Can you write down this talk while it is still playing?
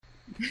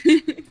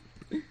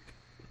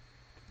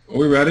Are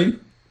we ready?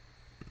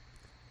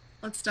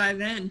 Let's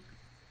dive in.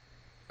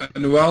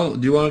 Noelle,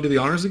 do you want to do the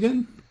honors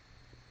again?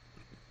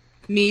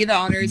 Me, the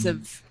honors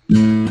of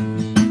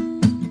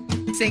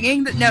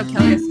singing? No,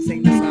 Kelly has to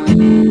sing the song.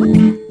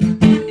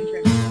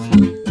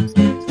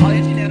 All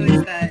you have to know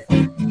is that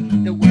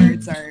the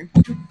words are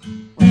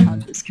what on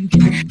this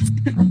computer.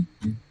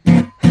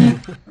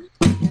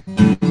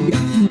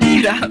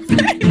 Made up.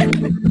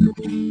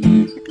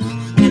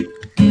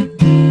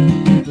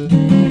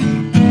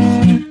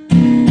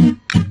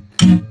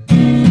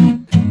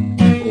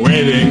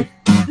 Waiting.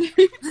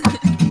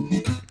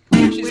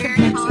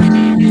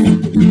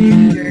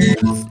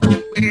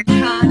 We're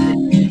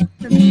conscious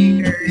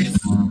computers.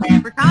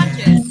 We're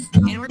conscious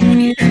and we're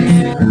computers.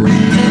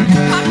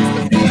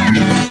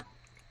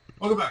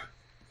 Welcome back.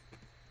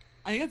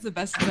 I think that's the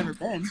best it's ever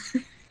been.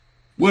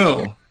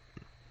 Will,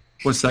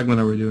 what segment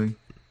are we doing?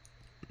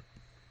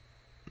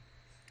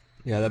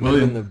 Yeah, that might have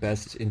been the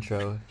best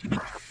intro.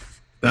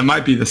 That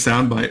might be the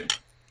soundbite.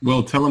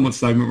 Will, tell them what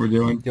segment we're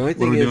doing. The only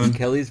thing is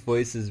Kelly's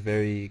voice is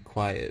very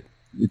quiet.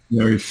 It's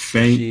very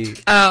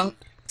faint. Oh,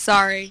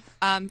 sorry.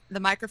 The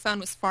microphone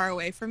was far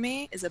away from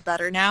me. Is it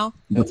better now?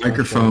 The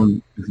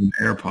microphone is an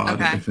AirPod,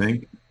 Okay. I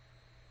think.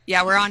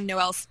 Yeah, we're on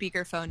Noelle's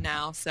speakerphone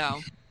now, so.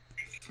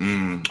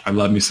 I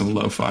love me some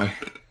lo-fi.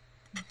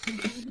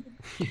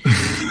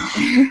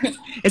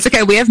 It's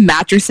okay. We have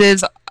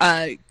mattresses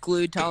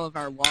glued to all of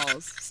our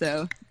walls,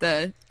 so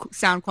the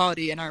sound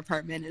quality in our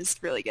apartment is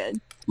really good.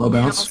 Low And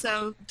bounce.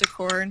 also,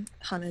 decor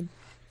hunted.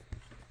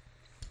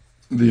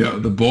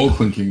 The bowl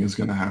clinking is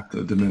going to have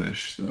to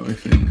diminish, though, I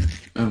think.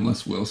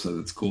 Unless Will says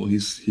it's cool.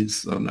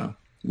 He's oh no.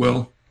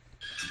 Will,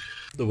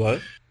 The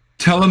what?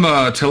 tell him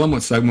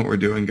what segment we're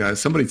doing,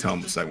 guys. Somebody tell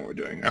him what segment we're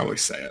doing. I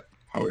always say it.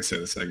 I always say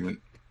the segment.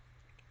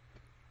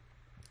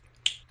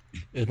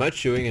 Is my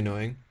chewing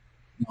annoying?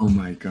 Oh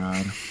my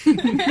god.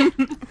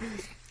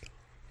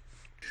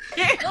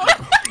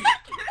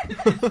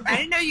 I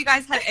didn't know you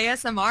guys had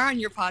ASMR on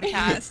your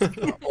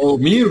podcast. Oh,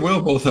 me and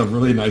Will both have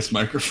really nice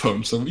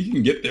microphones, so we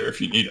can get there if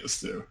you need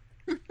us to.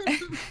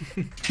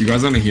 You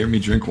guys want to hear me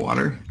drink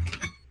water?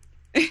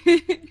 This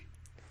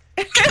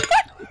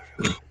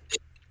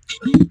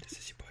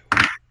is your boy.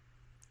 I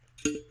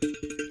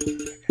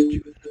got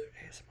you with another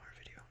ASMR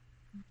video.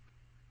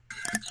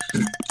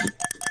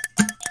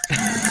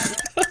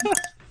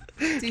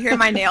 Do you hear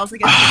my nails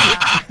against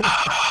the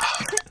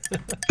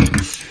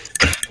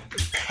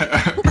all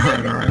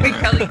right. Wait,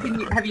 Kelly,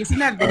 have you seen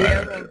that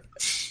video of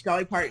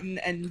Dolly Parton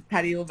and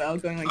Patti LaBelle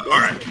going like this? All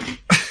right.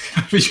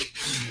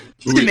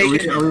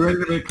 Are we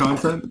ready to make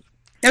content?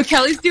 No,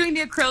 Kelly's doing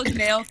the acrylic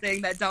nail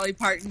thing that Dolly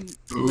Parton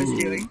was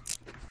doing.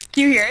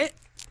 Can you hear it?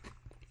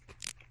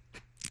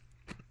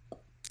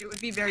 It would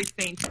be very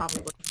faint,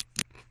 probably.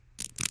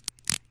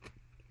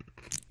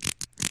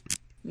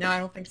 No, I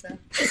don't think so.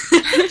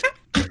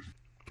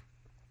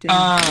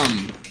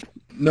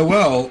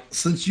 Noelle,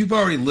 since you've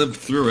already lived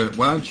through it,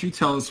 why don't you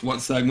tell us what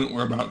segment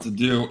we're about to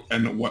do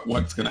and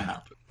what's going to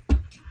happen?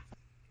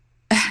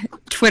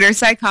 Twitter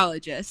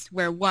psychologist,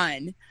 where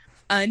one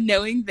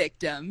unknowing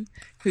victim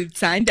who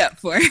signed up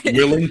for it,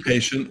 willing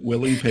patient.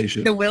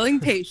 the willing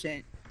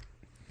patient,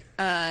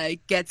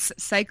 gets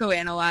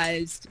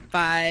psychoanalyzed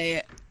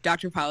by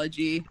Dr.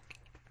 Apology.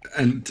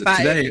 And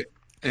today,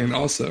 and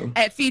also...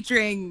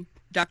 featuring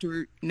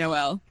Dr.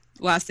 Noelle,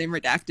 last name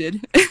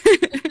redacted.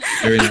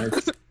 Very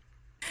nice.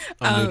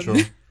 I'm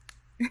neutral.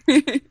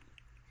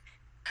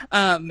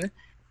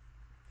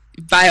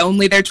 By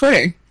only their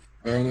Twitter.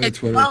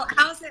 Twitter. Well,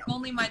 how's it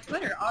only my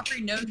Twitter?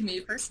 Aubrey knows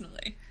me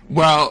personally.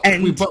 Well,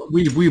 And- we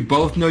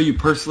both know you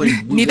personally.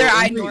 Neither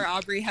I nor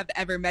Aubrey have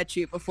ever met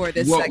you before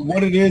this segment.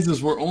 What it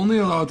is we're only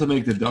allowed to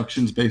make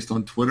deductions based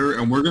on Twitter,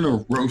 and we're going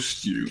to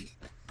roast you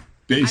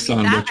based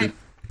on what you're...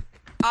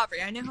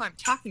 Aubrey, I know who I'm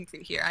talking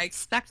to here. I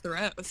expect the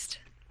roast.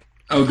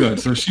 Oh, good.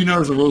 So she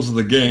knows the rules of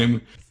the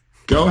game.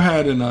 Go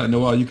ahead and,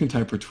 Noelle, you can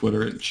type her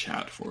Twitter in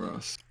chat for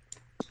us.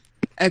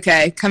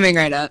 Okay, coming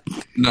right up.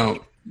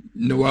 No,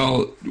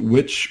 Noelle,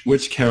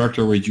 which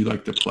character would you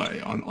like to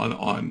play on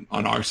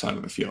our side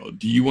of the field?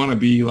 Do you want to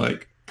be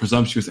like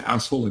presumptuous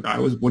asshole like I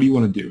was? What do you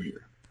want to do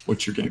here?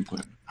 What's your game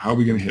plan? How are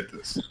we going to hit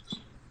this?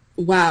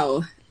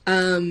 Wow.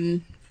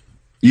 You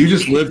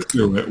just lived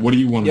through it. What do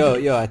you want to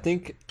do? Yo, I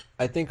think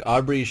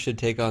Aubrey should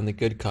take on the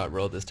good cop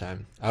role this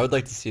time. I would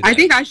like to see that. I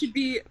think I should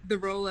be the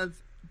role of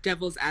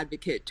devil's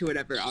advocate to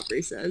whatever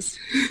Aubrey says.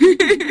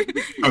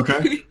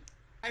 Okay.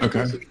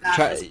 Okay.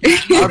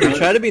 Aubrey,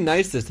 try to be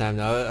nice this time,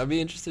 though. I'd be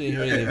interested in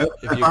hearing if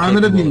you're I'm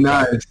going to be capable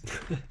of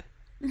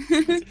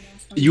that. nice.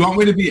 You want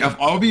me to be?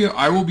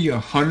 I will be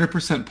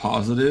 100%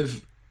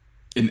 positive,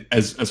 in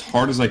as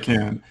hard as I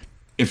can,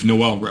 if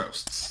Noelle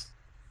roasts.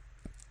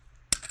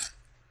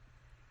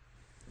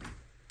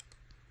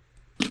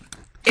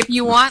 If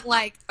you want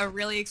like a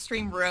really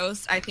extreme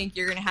roast, I think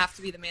you're gonna have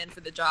to be the man for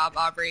the job,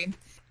 Aubrey.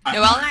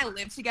 Noelle and I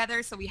live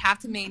together, so we have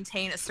to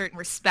maintain a certain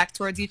respect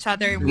towards each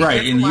other.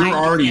 Right, and you're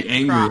already can't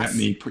angry cross. at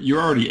me.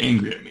 You're already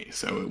angry at me,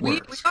 so it We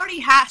works. already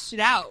hashed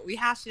it out. We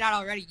hashed it out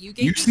already. You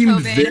gave You me seem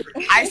COVID.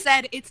 very- I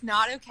said it's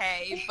not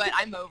okay, but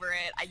I'm over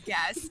it, I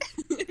guess.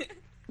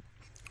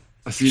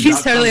 See, She's that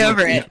sounds totally like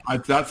over we-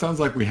 it. that sounds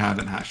like we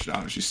haven't hashed it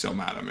out, and she's still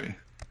mad at me.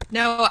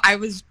 No, I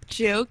was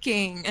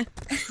joking.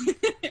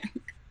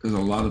 There's a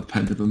lot of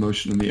pent-up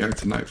emotion in the air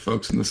tonight,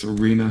 folks, in this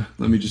arena.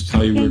 Let me just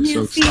tell you, we're Can so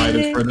you feel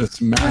excited it? for this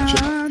matchup.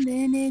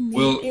 Coming in the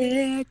Well,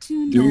 air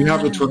Do we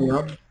have the tonight. Twitter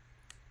up?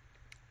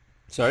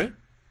 Sorry?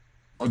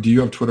 Oh, do you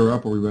have Twitter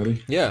up? Are we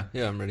ready? Yeah,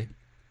 I'm ready.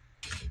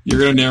 You're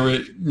going to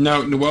narrate.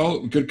 No,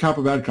 Noelle, good cop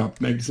or bad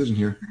cop? Make a decision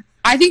here.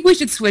 I think we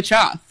should switch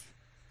off.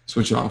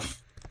 Switch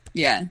off.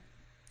 Yeah.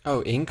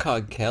 Oh,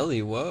 Incog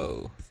Kelly,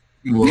 whoa.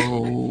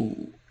 Whoa.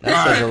 That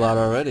All says a right, lot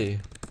already.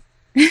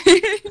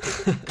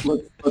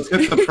 let's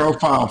hit the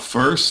profile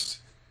first.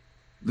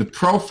 The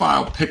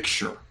profile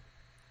picture.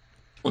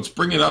 Let's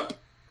bring it up.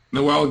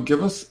 Noelle,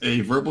 give us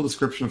a verbal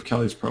description of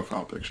Kelly's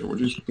profile picture, would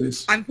you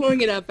please? I'm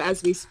pulling it up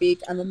as we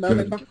speak. I'm a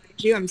moment Good. behind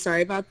you. I'm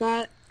sorry about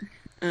that.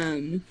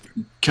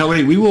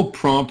 Kelly, we will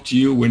prompt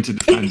you when to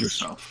defend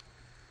yourself.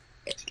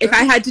 If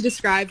I had to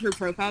describe her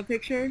profile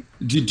picture.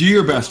 Do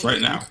your best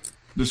right now.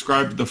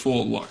 Describe the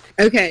full look.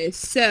 Okay,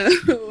 so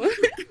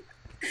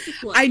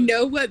I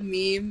know what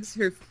memes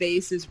her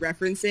face is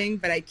referencing,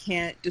 but I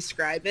can't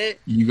describe it.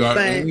 You got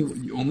But-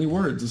 only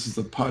words. This is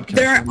a podcast.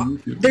 There are- on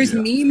YouTube. There's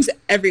Yeah. memes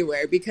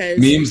everywhere because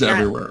Memes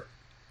everywhere.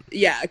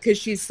 Yeah, because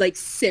she's like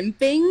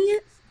simping,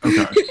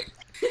 Okay.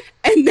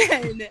 and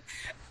then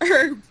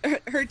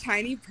her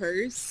tiny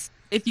purse.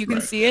 If you can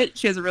Right. see it,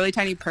 she has a really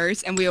tiny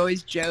purse, and we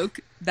always joke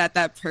that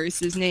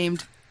purse is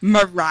named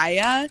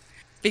Mariah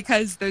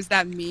because there's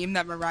that meme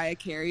that Mariah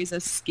carries a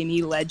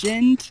skinny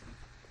legend,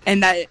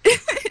 and that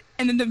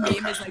and then the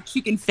meme is like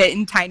she can fit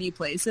in tiny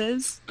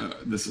places,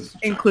 This is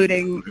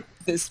including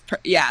this.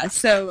 Yeah,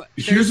 so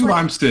Here's there's, what like-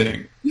 I'm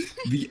saying.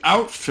 The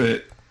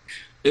outfit,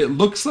 it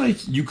looks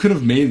like you could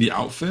have made the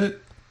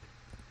outfit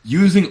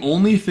using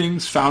only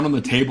things found on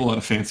the table at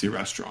a fancy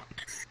restaurant.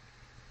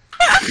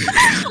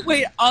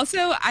 Wait,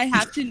 also, I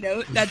have to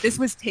note that this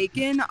was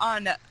taken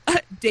on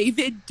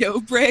David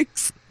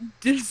Dobrik's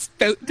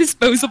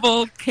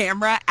disposable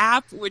camera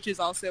app, which is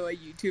also a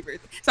YouTuber.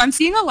 So I'm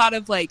seeing a lot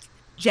of like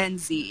Gen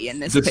Z in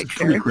this This is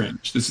pretty picture.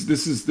 cringe.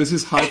 This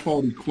is high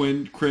quality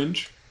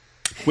cringe,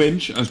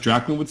 as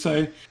Jacqueline would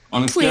say.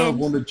 On a scale of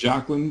Cringe. 1 to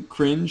Jacqueline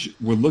cringe,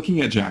 we're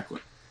looking at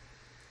Jacqueline.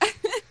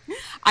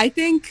 I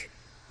think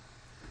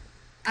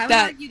I would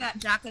That- argue that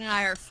Jacqueline and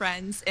I are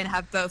friends and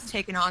have both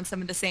taken on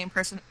some of the same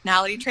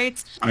personality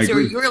traits. I so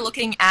agree. you're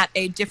looking at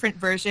a different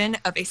version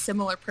of a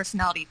similar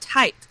personality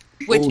type,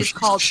 which Oh, is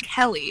called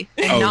Kelly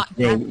and Oh, not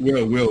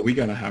Will, we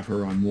gotta have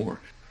her on more.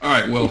 All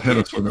right, Will, hit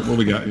us with it. What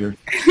we got here?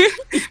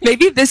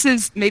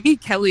 maybe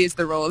Kelly is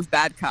the role of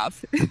bad cop.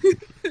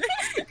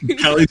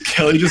 Kelly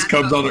just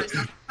comes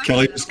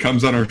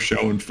on our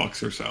show and fucks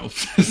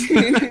herself.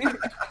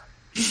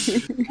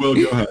 Will,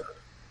 go ahead.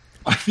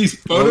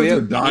 These Well, photos we are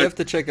have dying.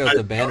 to check out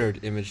the bannered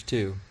image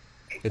too.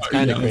 It's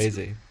kind of yeah.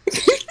 crazy.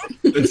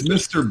 It's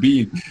Mr.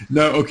 Bean.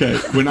 No, okay.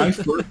 When I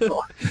first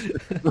saw,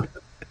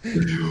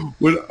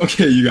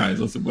 okay, you guys,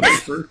 listen. When I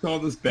first saw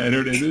this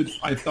bannered image,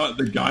 I thought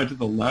the guy to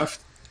the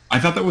left, I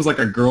thought that was like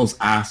a girl's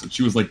ass, and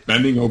she was like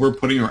bending over,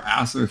 putting her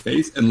ass in her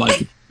face, and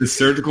like the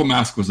surgical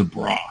mask was a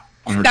bra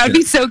on her. That would be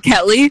chest. so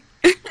Kelly.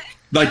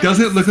 Like,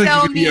 doesn't it look like So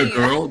it could be a mean.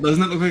 girl?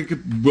 Doesn't it look like it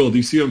could, Will? Do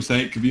you see what I'm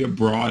saying? It could be a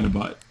bra and a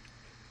butt.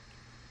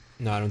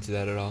 No, I don't see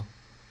that at all.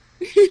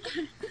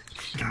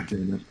 God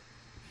damn it!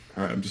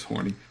 All right, I'm just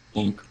horny.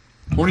 Plunk.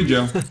 Horny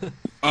Joe.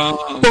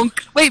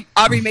 Plunk. Wait,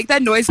 Aubrey, make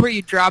that noise where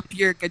you drop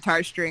your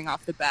guitar string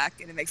off the back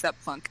and it makes that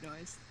plunk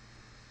noise.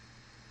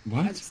 As a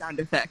What? sound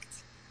effect.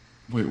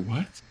 Wait,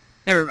 what?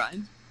 Never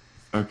mind.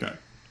 Okay.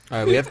 All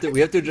right, we have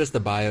to address the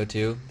bio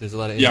too. There's a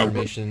lot of Yeah,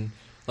 information,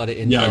 a lot of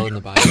Yeah, intel in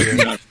the bio here.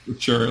 Yeah,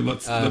 sure.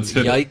 Let's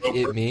hit Yike it.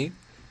 it me.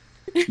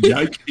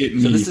 Yike it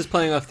me. So this is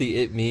playing off the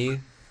it me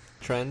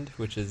trend,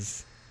 which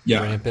is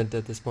Yeah. rampant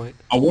at this point.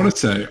 I want to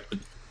say,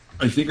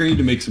 I think I need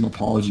to make some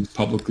apologies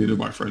publicly to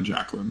my friend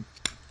Jacqueline,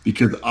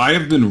 because I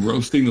have been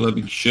roasting the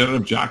living shit out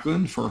of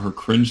Jacqueline for her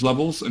cringe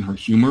levels and her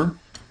humor.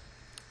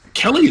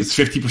 Kelly is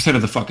 50%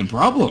 of the fucking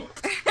problem.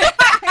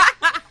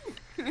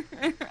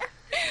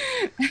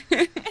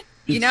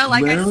 You know,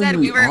 like I said,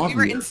 we were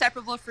obvious.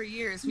 inseparable for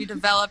years. We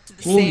developed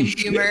the Holy same shit,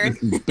 humor.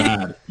 this is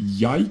bad.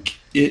 Yike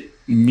it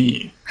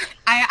me.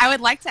 I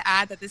would like to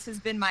add that this has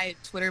been my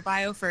Twitter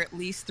bio for at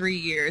least 3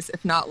 years,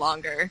 if not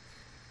longer.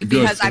 Good,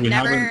 Because so I've we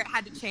never haven't-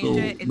 had to change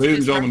so, it. It's ladies and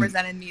just gentlemen-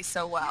 represented me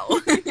so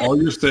well.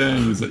 All you're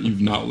saying is that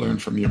you've not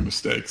learned from your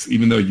mistakes,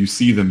 even though you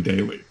see them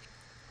daily.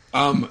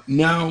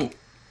 Now,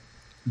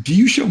 do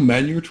you show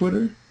men your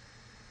Twitter?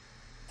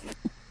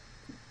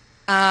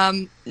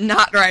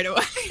 Not right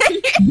away.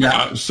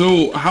 Yeah.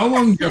 So how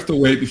long do you have to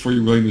wait before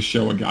you're willing to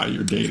show a guy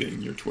you're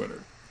dating your Twitter?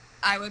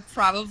 I would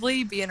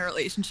probably be in a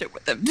relationship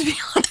with them, to be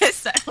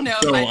honest. I don't know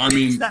So, if I I've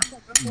mean- reached that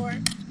point before.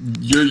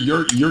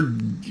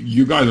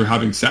 You guys are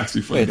having sex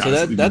before Wait, the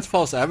so guys. that's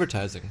false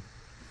advertising.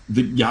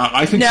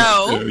 I think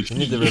No. so You too.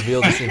 need to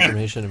reveal this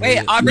information Wait,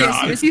 immediately. Aubrey, Yeah, as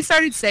soon I- as you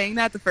started saying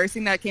that, the first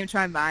thing that came to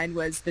my mind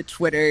was the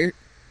Twitter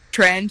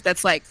trend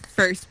that's like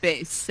first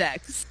base,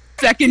 sex,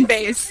 second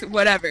base,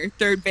 whatever,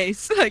 third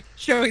base, like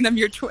showing them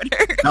your Twitter.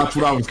 That's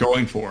what I was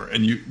going for,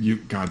 and you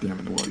goddamn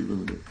it, Noelle, you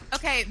really did.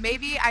 Okay,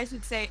 maybe I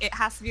should say it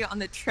has to be on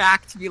the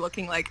track to be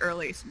looking like a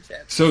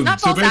relationship. So, It's not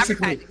so false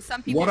basically, advertising.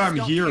 Some people what just I'm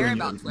don't care hearing,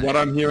 about Twitter. what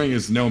I'm hearing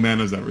is no man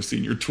has ever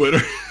seen your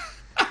Twitter.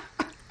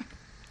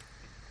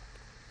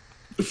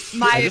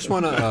 My I just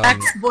want to.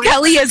 ex-boyfriend.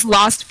 Kelly is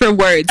lost for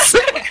words.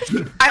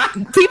 People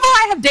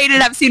I have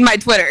dated have seen my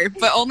Twitter,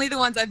 but only the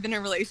ones I've been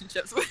in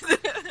relationships with.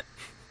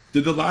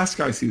 Did the last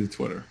guy see the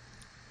Twitter?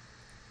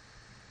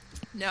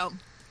 No,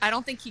 I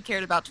don't think he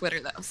cared about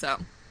Twitter though. So.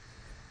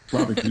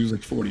 Probably 'cause he was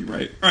like 40,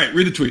 right? All right,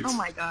 read the tweets. Oh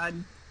my god.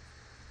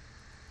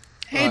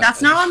 Hey,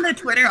 that's not on the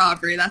Twitter,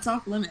 Aubrey. That's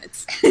off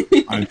limits. All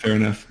right, fair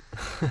enough.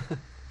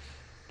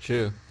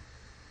 True.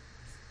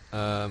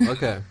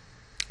 Okay.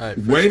 All right.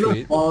 Way First less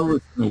tweet.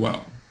 followers than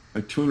Noelle.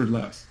 Like 200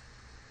 less.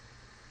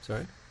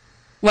 Sorry.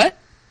 What?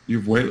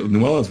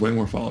 Noelle has way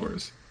more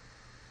followers.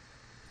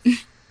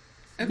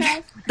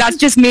 Okay. That's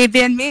just me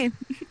being me.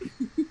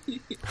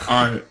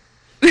 All right.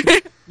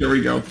 Here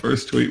we go.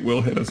 First tweet.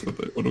 Will hit us with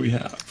it. What do we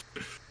have?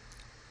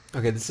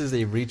 Okay, this is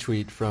a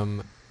retweet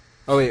from.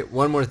 Oh wait,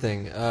 one more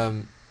thing.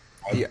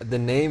 The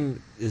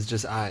name is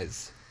just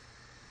eyes.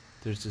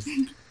 There's just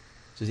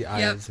the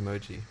eyes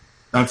emoji.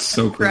 That's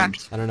so Correct.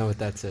 cringe. I don't know what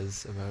that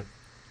says about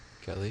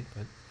Kelly,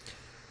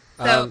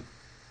 but So,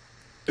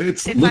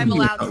 It's if I'm looking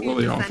allowed at that to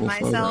really defend awful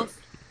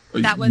myself,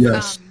 photo. that was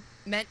Yes.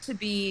 meant to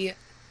be.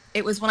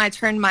 It was when I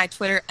turned my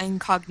Twitter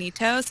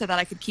incognito so that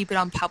I could keep it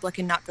on public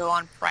and not go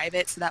on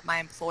private, so that my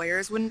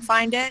employers wouldn't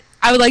find it.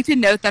 I would like to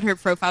note that her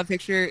profile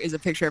picture is a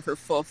picture of her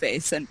full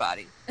face and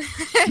body.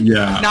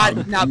 Yeah.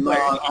 Not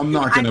blurred. I'm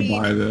not going I to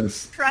mean- buy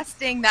this.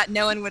 Trusting that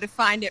no one would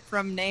find it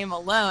from name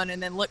alone,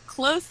 and then look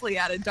closely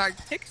at a dark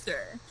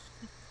picture.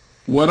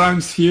 What I'm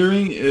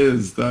hearing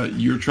is that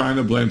you're trying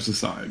to blame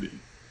society.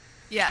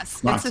 Yes,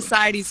 Classic. it's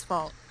society's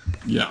fault.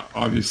 Yeah,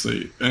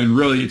 obviously. And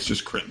really, it's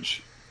just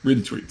cringe. Read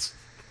the tweets.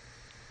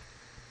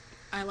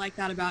 I like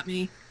that about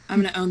me.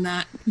 I'm gonna own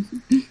that.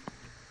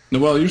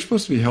 Noelle, you're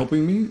supposed to be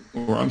helping me,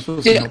 or I'm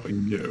supposed to be Yeah.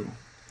 helping you?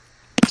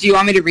 Do you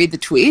want me to read the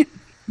tweet?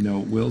 No,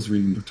 Will's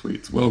reading the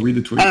tweets. Will, read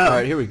the tweet. all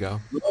right, here we go.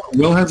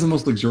 Will has the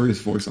most luxurious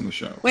voice on the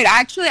show. Wait,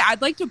 actually,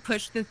 I'd like to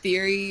push the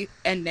theory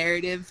and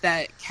narrative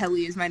that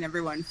Kelly is my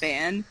number one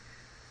fan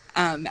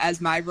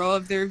as my role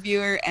of the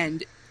reviewer,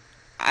 and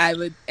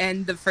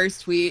the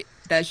first tweet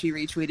that she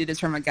retweeted is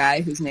from a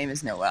guy whose name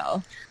is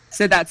Noel.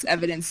 So that's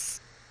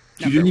evidence.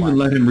 You didn't even one.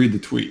 let him read the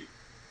tweet.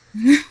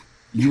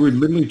 You were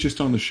literally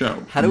just on the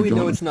show. How do You we know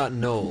don't- it's not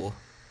Noel?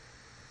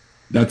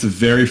 That's a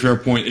very fair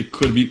point. It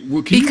could be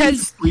well, can you read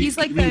Because the tweet? he's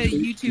like Can you read the the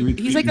tweet? YouTube- Can you read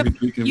the he's tweet? like a Can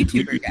you read the tweet? YouTuber Can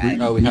you read the guy.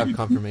 tweet? Oh, we have Tweet,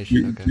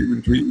 confirmation, tweet, okay.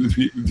 tweet, tweet,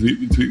 tweet, tweet,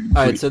 tweet, tweet.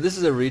 All right, so this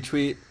is a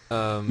retweet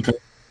Okay.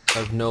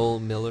 of Noel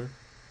Miller,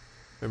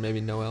 or maybe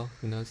Noel,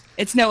 who knows?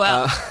 It's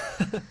Noel.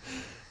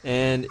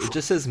 And it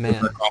just says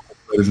man.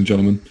 Ladies and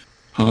gentlemen.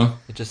 Huh?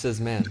 It just says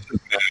man.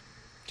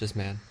 Just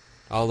man.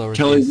 All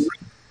lowercase.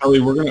 Kelly,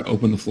 we're going to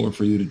open the floor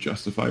for you to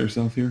justify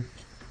yourself here.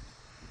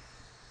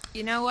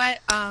 You know what?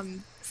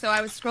 So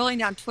I was scrolling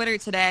down Twitter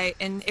today,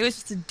 and it was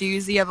just a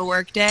doozy of a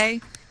work day,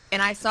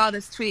 and I saw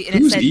this tweet, and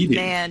Who's it said eating?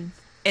 "man,"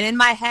 and in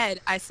my head,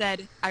 I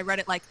read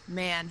it like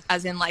 "man,"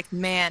 as in like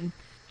 "man."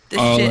 This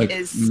Oh, shit like,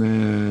 is.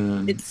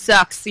 man. It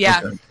sucks,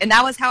 yeah. Okay. And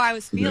that was how I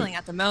was Okay. feeling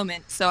at the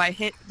moment. So I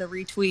hit the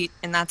retweet,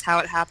 and that's how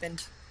it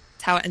happened.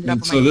 That's how it ended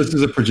And up. so on my this feed.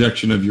 is a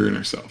projection of your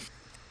inner self.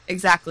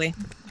 Exactly.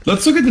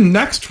 Let's look at the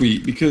next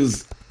tweet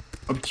because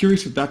I'm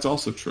curious if that's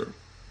also true.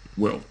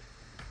 Will.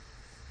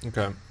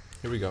 Okay,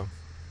 here we go.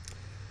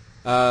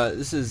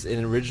 This is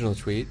an original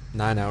tweet,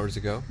 9 hours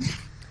ago.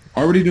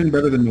 Already doing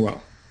better than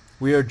Noelle.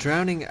 We are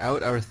drowning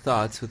out our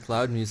thoughts with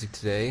loud music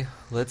today.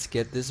 Let's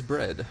get this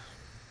bread.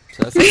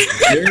 So that's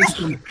There's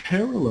some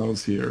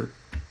parallels here.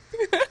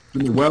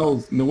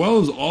 Noelle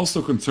is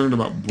also concerned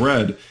about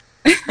bread.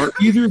 Are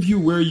either of you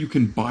where you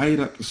can buy it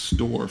at the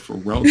store for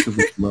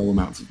relatively low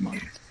amounts of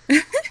money?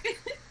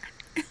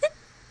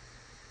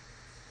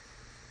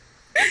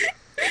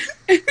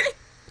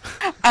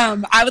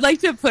 I would like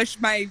to push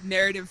my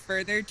narrative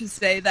further to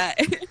say that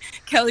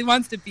Kelly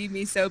wants to be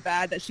me so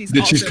bad that she's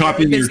That she's also really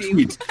copying your busy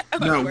tweets.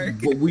 at No, work.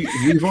 but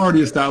we've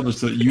already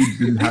established that you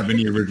didn't have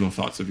any original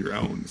thoughts of your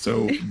own,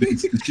 so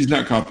she's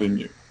not copying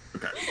you.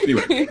 Okay.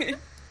 Anyway,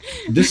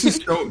 this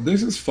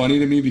is funny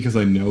to me because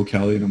I know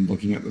Kelly and I'm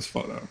looking at this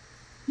photo.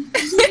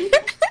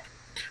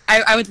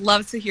 I would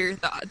love to hear your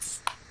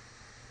thoughts.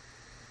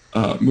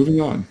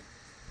 Moving on.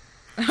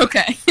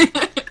 Okay.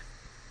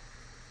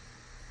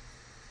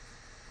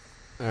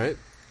 all right.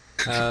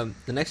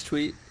 The next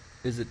tweet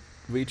is a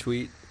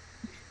retweet.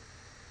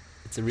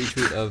 It's a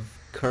retweet of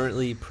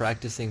currently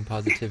practicing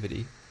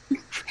positivity.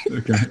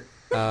 Okay.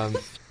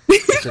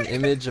 It's an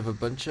image of a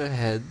bunch of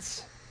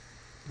heads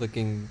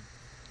looking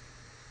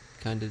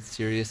kind of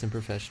serious and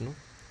professional.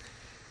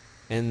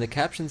 And the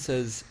caption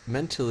says,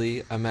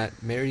 "Mentally, I'm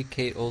at Mary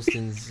Kate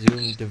Olsen's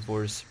Zoom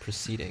divorce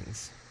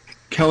proceedings."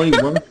 Kelly, why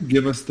don't you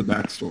give us the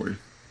backstory?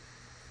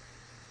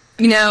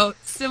 You know,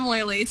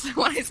 similarly to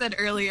what I said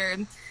earlier,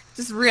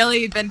 just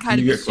really been kind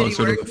Can you of get a shitty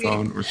closer to work the week.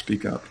 phone or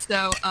speak up?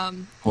 So,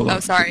 Hold on. oh,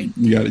 sorry.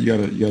 You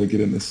gotta get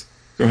in this.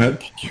 Go ahead.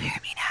 Can you hear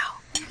me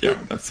now? Yeah,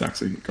 that's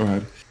sexy. Go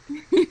ahead.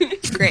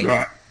 Great.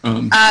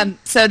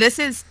 So this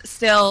is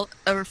still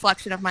a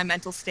reflection of my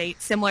mental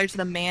state, similar to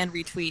the man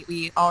retweet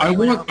we already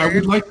went over. I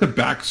would like the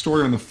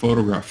backstory on the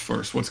photograph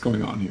first. What's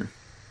going on here?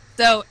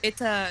 So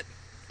it's a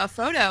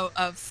photo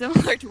of,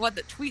 similar to what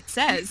the tweet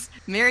says,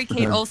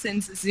 Mary-Kate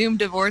Olsen's Zoom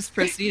divorce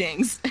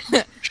proceedings.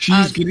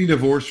 She's getting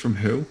divorced from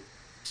who?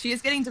 She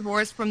is getting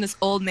divorced from this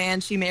old man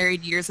she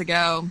married years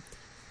ago.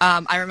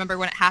 I remember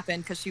when it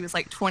happened because she was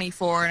like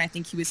 24 and I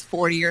think he was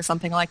 40 or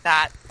something like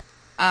that.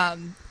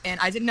 And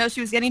I didn't know she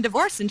was getting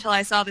divorced until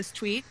I saw this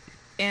tweet.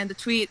 And the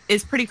tweet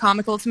is pretty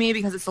comical to me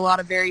because it's a lot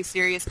of very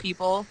serious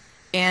people.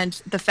 And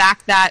the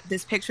fact that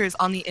this picture is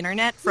on the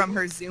internet from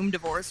her Zoom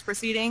divorce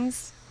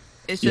proceedings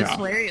is just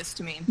hilarious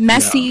to me.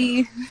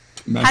 Messy.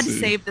 Messy. Had to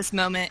save this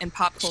moment in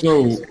pop culture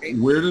So history.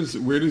 where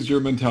does your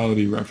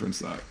mentality reference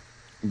that?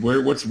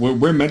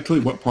 Where mentally,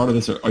 what part of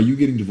this are you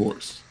getting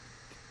divorced?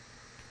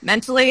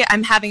 Mentally,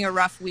 I'm having a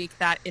rough week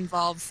that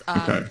involves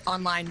Okay.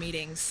 online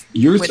meetings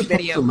You're with supposed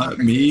video to let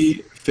conferences. me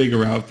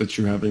figure out that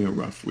you're having a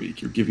rough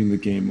week. You're giving the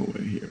game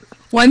away here.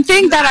 One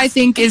thing that I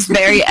think is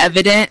very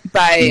evident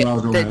by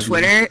Well, go the ahead,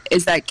 Twitter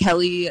is that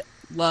Kelly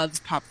loves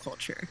pop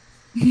culture.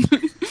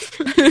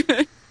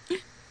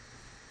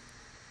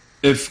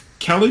 If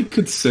Kelly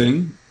could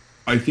sing,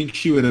 I think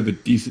she would have a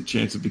decent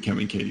chance of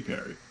becoming Katy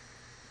Perry.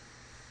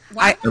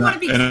 Why do you want to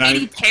be and I-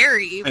 Katy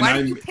Perry? and Why I-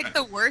 did you pick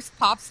the worst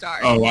pop star?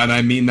 Oh, and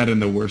I mean that in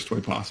the worst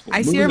way possible.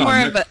 I see her Moving on,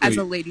 more of next as a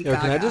tweet. Lady Yo,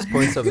 Gaga. can I just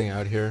point something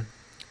out here?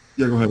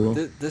 Yeah, go ahead, Will.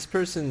 This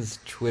person's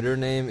Twitter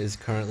name is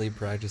currently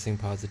practicing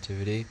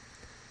positivity,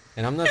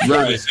 and I'm not sure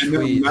Right, this and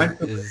they're tweet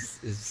meant- is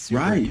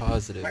super Right,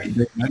 positive. Right.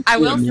 They meant I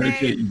to will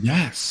Mary-Kate, say-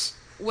 yes.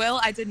 Will,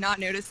 I did not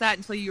notice that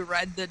until you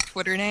read the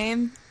Twitter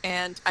name,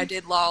 and I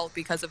did lol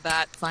because of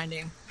that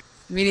finding.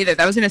 Me neither.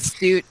 That was an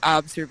astute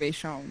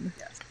observation.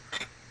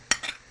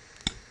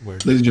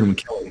 Word. Ladies and gentlemen,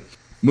 Kelly.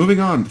 Moving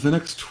on to the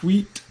next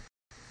tweet.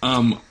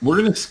 We're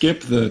gonna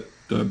skip the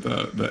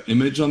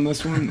image on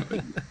this one.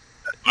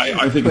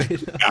 I think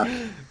it's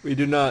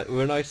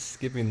We're not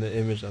skipping the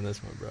image on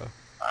this one, bro.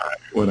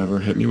 whatever.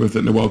 Hit me with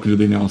it. And welcome to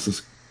the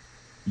analysis.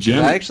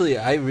 Jim.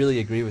 I really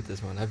agree with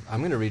this one.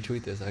 I'm gonna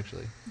retweet this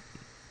actually.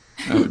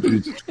 Oh,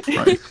 Jesus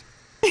Christ.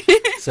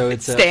 So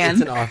it's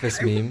Stan. an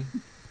Office meme,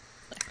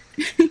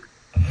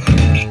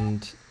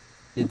 and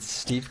it's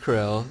Steve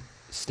Carell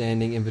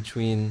standing in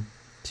between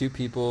two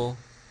people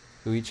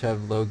who each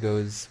have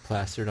logos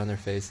plastered on their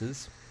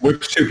faces.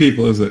 Which two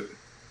people is it?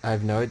 I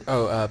have no idea.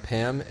 Oh,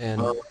 Pam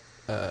and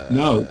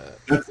No,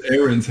 that's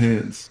Aaron's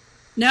hands.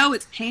 No,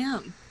 it's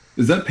Pam.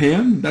 Is that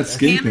Pam? That's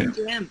Skin Pam and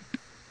Pam.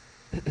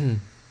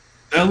 Jim.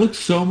 That looks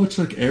so much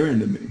like Aaron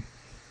to me.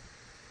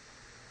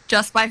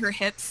 Just by her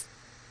hips.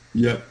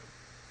 Yep.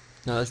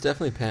 No, that's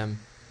definitely Pam.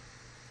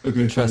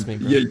 Okay. Trust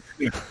fine. me, bro.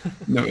 Yeah.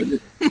 No.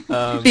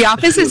 The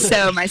Office is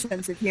so my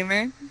sense of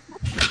humor.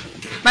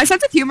 My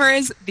sense of humor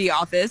is The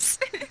Office.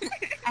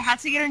 I had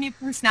to get her new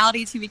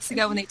personality 2 weeks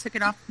ago when they took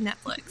it off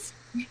Netflix.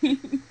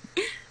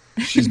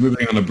 She's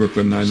moving on to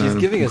Brooklyn Nine-Nine.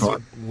 She's giving us Call-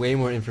 way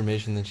more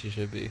information than she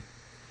should be.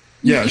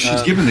 Yeah,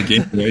 she's giving the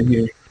game away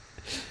here.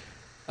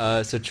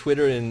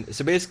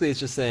 So basically it's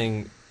just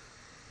saying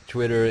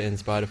Twitter and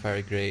Spotify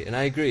are great, and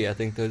I agree. I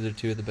think those are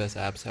two of the best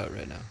apps out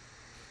right now.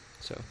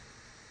 So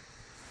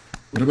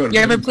What about You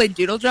ever played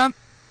Doodle Jump?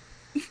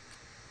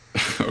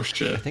 Oh I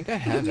shit. think I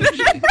have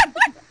actually.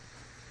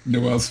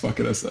 Noel's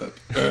fucking us up.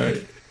 All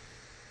right.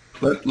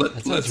 That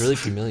Let's sounds really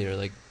familiar.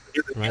 Like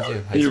reminds me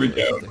of high Here we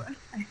school or go. something.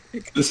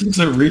 This is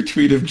a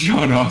retweet of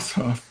John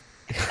Ossoff.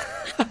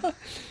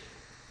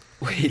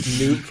 Wait,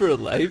 Noob for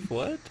Life?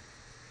 What?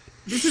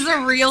 This is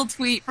a real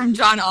tweet from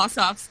John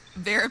Ossoff's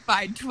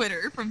verified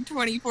Twitter from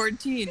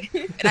 2014.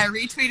 And I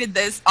retweeted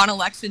this on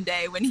Election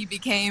Day when he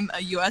became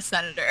a U.S.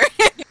 Senator.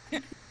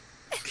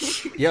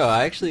 Yo,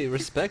 I actually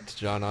respect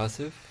John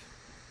Ossoff.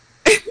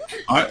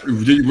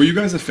 Were you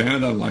guys a fan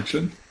of that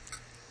election?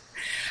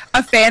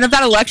 A fan of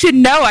that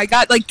election? No, I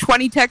got like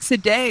 20 texts a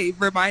day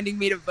reminding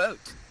me to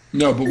vote.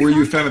 No, but were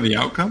you a fan of the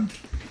outcome?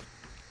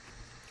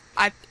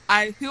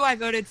 Who I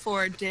voted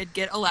for did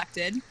get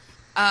elected.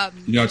 You're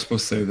not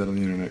supposed to say that on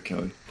the internet,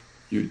 Kelly.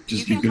 You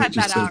can cut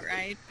that out,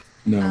 right?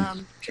 No,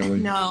 Kelly.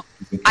 No.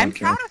 It's a I'm podcast.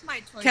 proud of my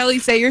choice. Kelly,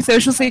 say your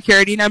social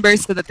security number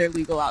so that they're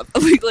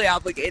legally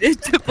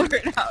obligated to blur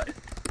it out.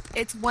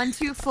 It's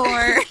 124.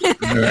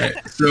 All right.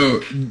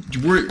 So,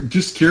 we're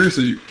just curious.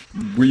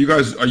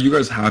 Are you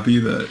guys happy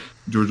that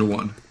Georgia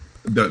won?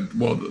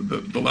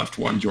 The left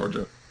won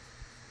Georgia.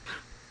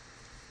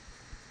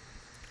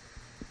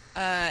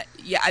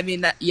 Yeah, I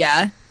mean that.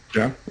 Yeah,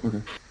 Yeah.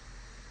 Okay.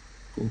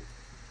 Cool.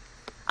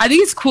 I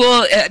think it's cool.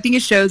 I think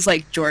it shows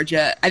like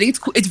Georgia. I think it's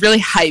cool. It's really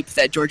hype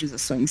that Georgia's a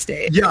swing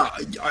state. Yeah,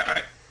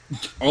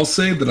 I'll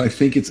say that I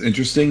think it's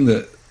interesting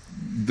that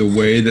the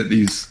way that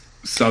these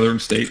southern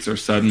states are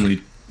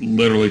suddenly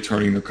literally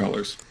turning their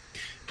colors.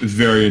 is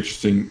very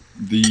interesting.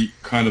 The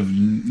kind of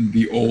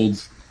the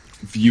old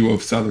view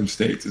of southern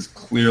states is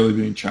clearly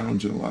being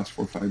challenged in the last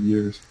 4 or 5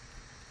 years.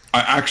 I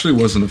actually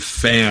wasn't a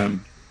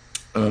fan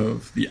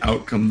of the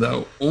outcome,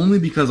 though, only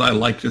because I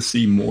like to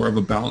see more of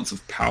a balance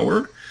of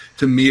power.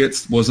 To me,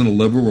 it wasn't a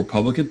liberal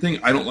Republican thing.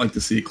 I don't like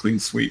to see a clean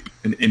sweep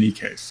in any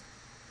case.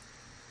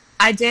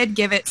 I did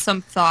give it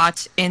some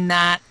thought in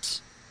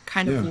that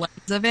kind of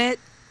lens of it.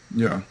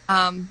 Yeah.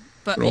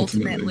 But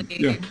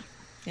ultimately,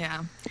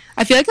 yeah.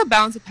 I feel like a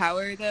balance of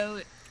power,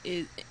 though,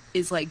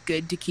 is like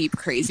good to keep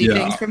crazy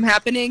things from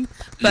happening,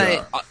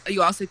 but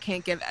you also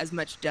can't get as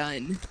much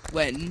done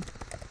when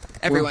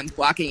everyone's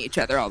blocking each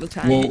other all the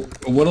time. Well,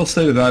 what I'll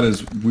say to that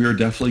is we're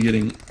definitely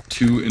getting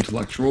too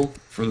intellectual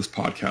for this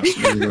podcast.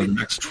 We're going to go to the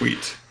next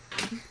tweet.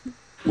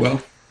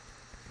 Well.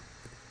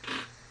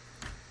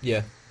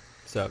 Yeah.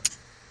 So.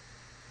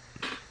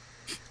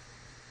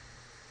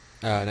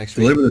 Next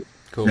tweet.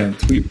 Cool. Yeah,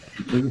 tweet.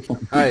 All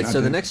right,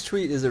 so the next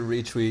tweet is a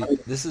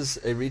retweet. This is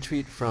a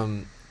retweet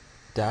from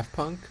Daft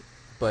Punk,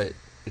 but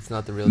it's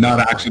not the real. Not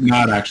actually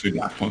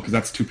Daft Punk, because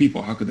that's two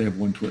people. How could they have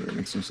one Twitter? It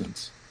makes no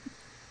sense.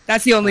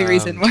 That's the only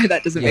reason why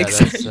that doesn't make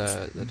sense.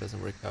 That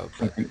doesn't work out.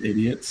 But, fucking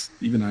idiots.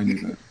 Even I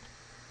knew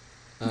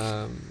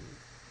that.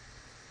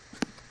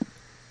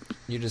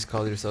 You just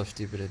called yourself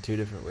stupid in 2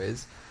 different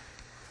ways.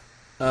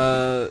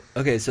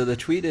 Okay, so the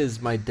tweet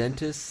is, my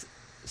dentists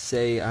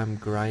say I'm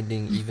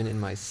grinding even in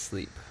my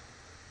sleep.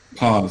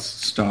 Pause.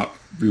 Stop.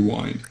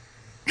 Rewind.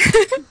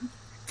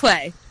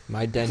 Play.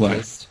 My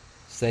dentist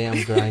say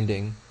I'm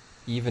grinding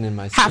even in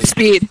my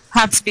sleep.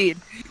 Half speed.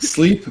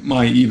 Sleep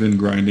my even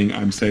grinding.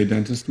 I'm say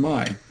dentist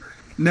my.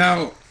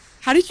 Now.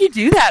 How did you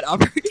do that,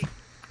 Aubrey?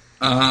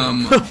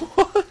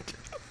 What?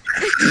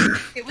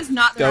 It was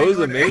not the that right was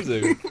order.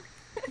 amazing.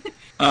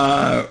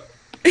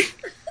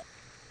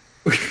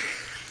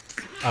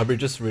 Aubrey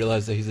just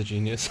realized that he's a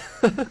genius.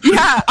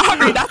 Yeah,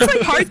 Aubrey, that's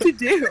like hard to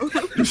do.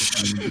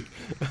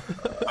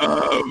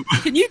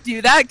 Can you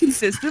do that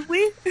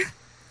consistently?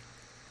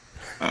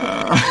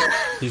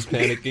 He's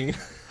panicking.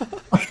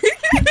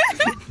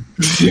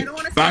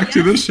 Back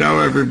to the show,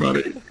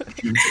 everybody.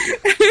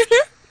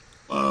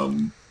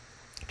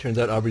 Turns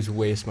out Aubrey's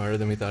way smarter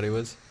than we thought he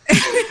was.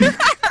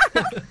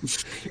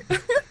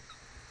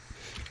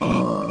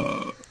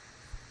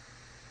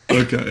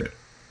 Okay.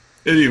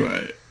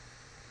 Anyway.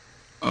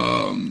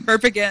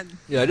 Burp again.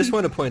 Yeah, I just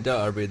want to point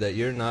out, Aubrey, that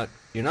you're not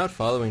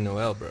following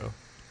Noel, bro.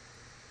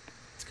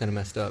 It's kind of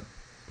messed up.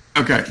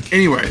 Okay.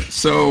 Anyway,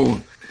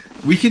 so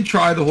we can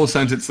try the whole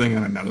sentence thing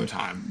on another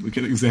time. We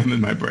can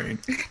examine my brain.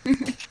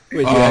 Wait,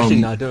 you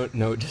actually don't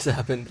know what just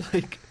happened?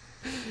 Like,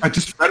 I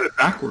just read it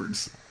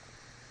backwards.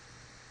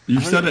 You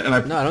said it, and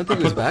I... No, I don't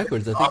think it was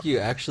backwards. I think you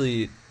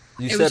actually...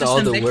 You It was said just all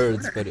a the mixed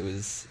words, order. but it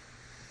was...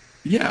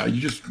 Yeah, you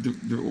just...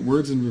 The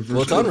words in reverse.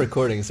 Well, it's on order.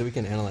 recording, so we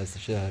can analyze the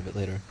shit out of it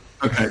later.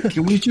 Okay,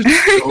 can we just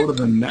go to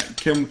the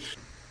next...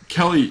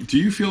 Kelly, do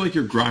you feel like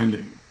you're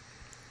grinding?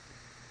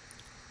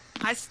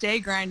 I stay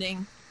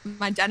grinding.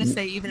 My dentist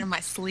say even in my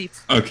sleep.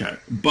 Okay,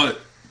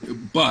 but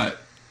I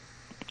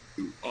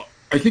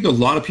think a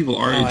lot of people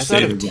already I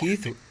say thought of they're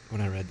teeth grinding.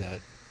 when I read that.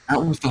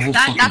 That was the whole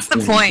fucking That's the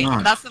point.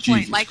 God, That's the point.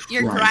 Jesus Like,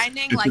 you're Christ.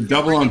 grinding it's like a you're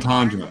double working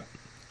entendre. hard.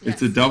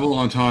 It's a Yes. double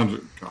entendre.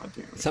 God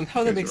damn it.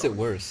 Somehow that makes it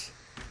worse.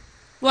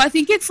 Well, I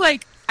think if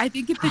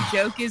the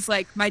joke is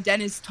like, my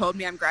dentist told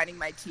me I'm grinding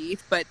my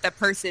teeth, but the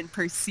person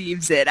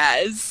perceives it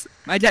as,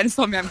 my dentist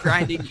told me I'm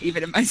grinding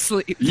even in my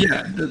sleep.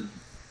 Yeah.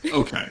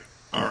 Okay.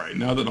 All right.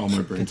 Now that all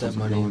my brain Get that cells are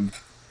money.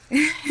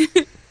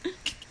 going.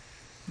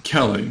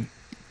 Kelly,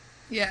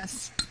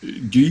 Yes.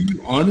 do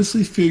you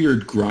honestly feel you're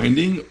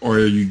grinding, or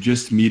are you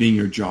just meeting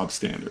your job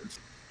standards?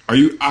 Are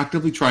you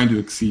actively trying to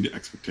exceed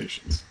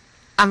expectations?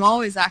 I'm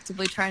always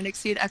actively trying to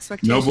exceed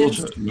expectations. No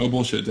bullshit. No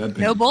bullshit. Deadpan.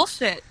 No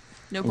bullshit.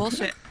 No Okay.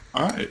 bullshit.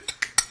 All right.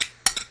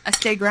 I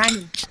stay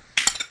grinding.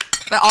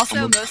 But also,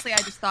 I'm a- mostly, I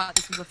just thought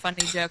this was a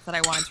funny joke that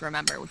I wanted to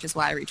remember, which is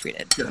why I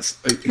retweeted. Yes.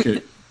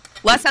 Okay.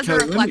 Less as a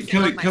Kelly, reflection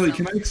Kelly, of Kelly, myself.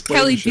 can I explain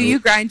Kelly, the do show? you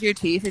grind your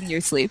teeth in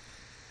your sleep?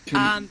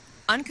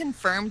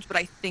 Unconfirmed, but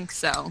I think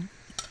so.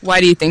 Why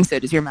do you think so?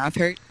 Does your mouth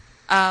hurt?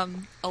 A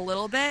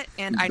little bit,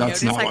 and I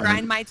That's notice not I why I-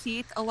 grind my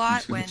teeth a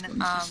lot when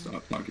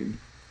Stop talking.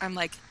 I'm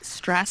like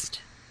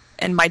stressed,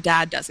 and my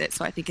dad does it,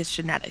 so I think it's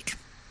genetic.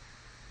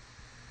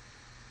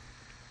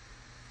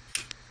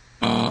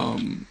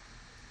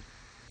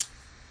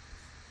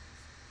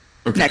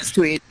 Okay. Next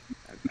tweet.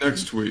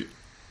 Next tweet.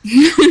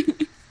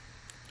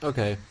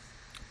 Okay.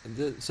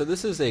 So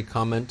this is a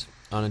comment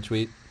on a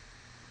tweet.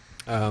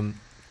 Emma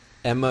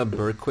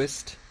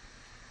Berquist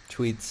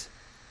tweets,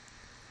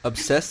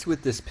 obsessed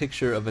with this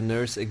picture of a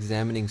nurse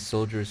examining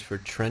soldiers for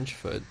trench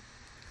foot.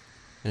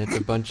 And it's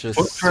a bunch of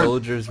What trench-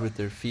 soldiers with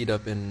their feet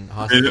up in Read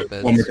hospital it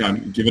beds. one more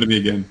time. Give it to me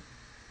again.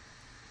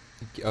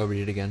 I'll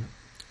read it again.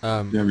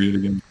 Yeah, read it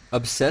again.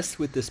 Obsessed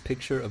with this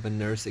picture of a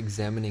nurse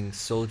examining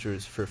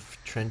soldiers for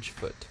trench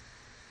foot.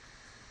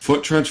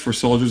 Foot trench for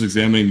soldiers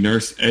examining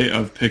nurse A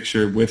of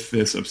picture with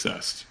this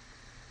obsessed.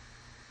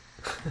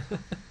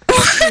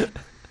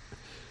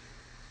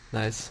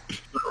 Nice.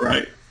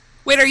 Right.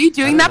 Wait, are you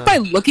doing I that don't by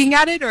know. looking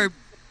at it or?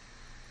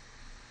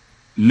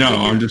 No,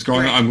 I'm just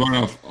going. I'm going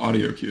off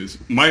audio cues.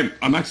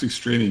 I'm actually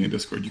streaming in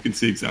Discord. You can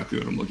see exactly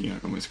what I'm looking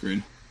at on my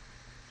screen.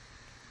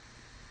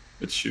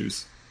 It's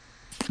shoes.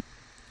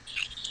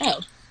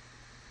 Oh.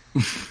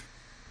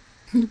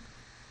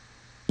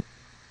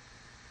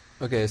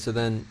 Okay, so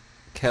then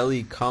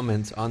Kelly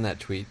comments on that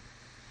tweet.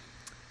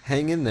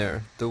 Hang in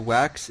there. The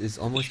wax is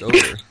almost over.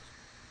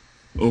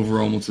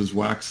 Over almost as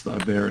wax the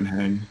bear and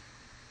hang.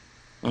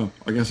 Oh,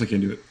 I guess I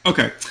can do it.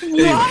 Okay.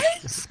 Anyway,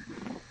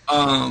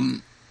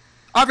 What?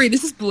 Aubrey,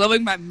 this is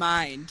blowing my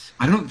mind.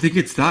 I don't think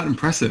it's that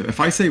impressive. If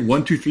I say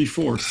 1, 2, 3,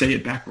 4, say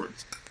it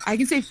backwards. I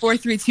can say 4,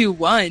 3, 2,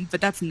 1, but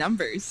that's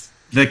numbers.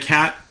 The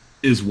cat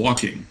is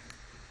walking.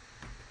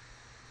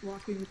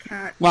 Walking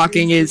cat.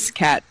 Walking is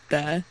cat.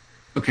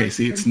 Okay,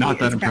 see, it's not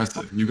that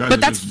impressive. You guys. But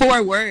are that's just...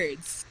 4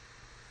 words.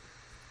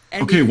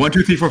 And Okay, 1,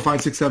 2, 3, 4,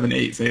 5, 6, 7,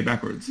 8. Say it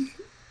backwards.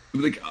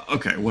 Like,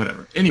 okay,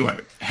 whatever. Anyway,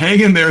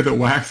 hang in there. The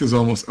wax is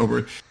almost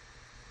over.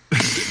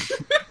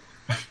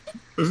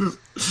 This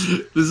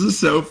is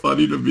so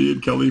funny to me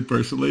and Kelly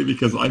personally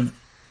because I've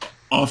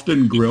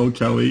often grilled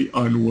Kelly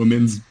on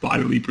women's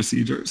bodily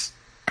procedures.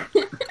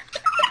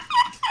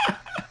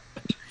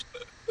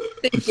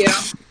 Thank you.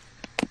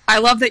 I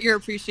love that you're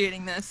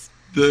appreciating this.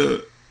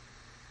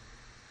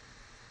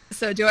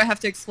 So do I have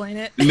to explain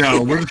it?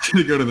 No, we're just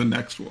gonna go to the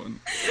next one.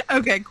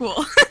 Okay,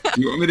 cool.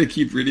 Do you want me to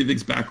keep reading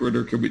things backward,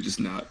 or can we just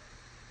not?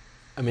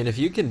 I mean, if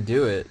you can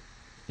do it,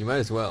 you might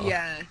as well.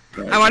 Yeah.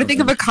 All right, I want to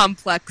think of okay. a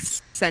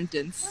complex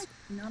sentence.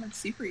 Not a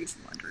super easy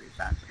one to read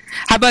backwards.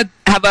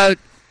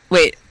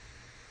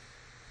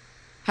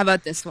 How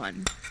about this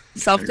one?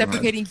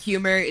 Self-deprecating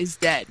humor is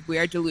dead. We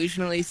are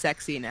delusionally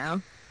sexy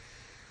now.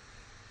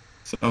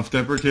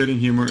 Self-deprecating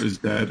humor is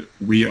dead.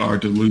 We are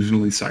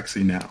delusionally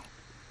sexy now.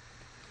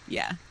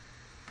 Yeah.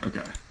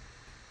 Okay.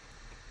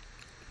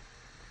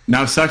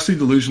 Now, sexually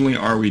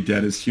delusionally are we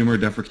dead is humor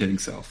deprecating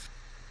self.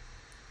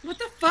 What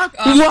the fuck?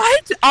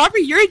 What?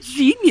 Aubrey, you're a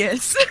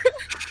genius.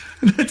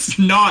 It's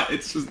not.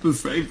 It's just the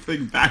same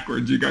thing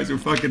backwards. You guys are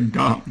fucking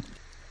dumb.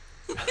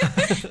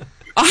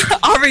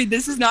 Aubrey,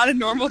 this is not a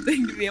normal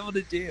thing to be able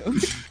to do.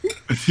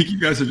 I think you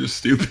guys are just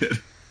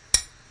stupid.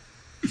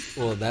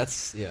 Well,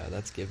 that's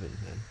given,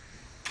 man.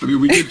 I mean,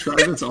 we could try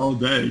this all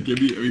day. I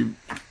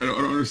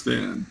don't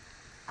understand.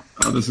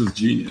 Oh, this is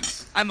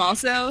genius. I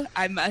must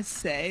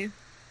say,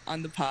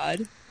 on the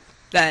pod,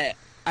 that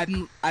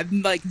I'm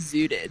like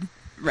zooted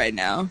right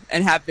now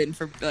and have been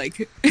for like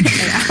an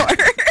hour.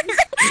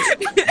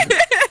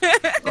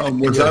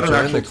 Was Yeah, that an join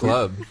actual the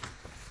club?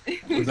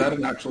 Was that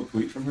an actual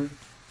tweet from her?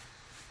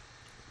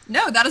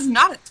 No, that is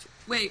not it.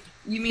 Wait,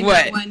 you mean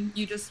What? that one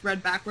you just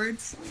read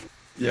backwards?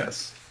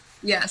 Yes.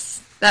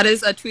 Yes. That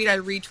is a tweet I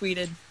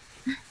retweeted.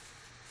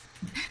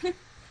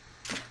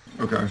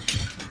 Okay.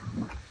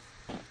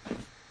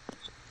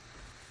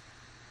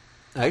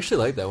 I actually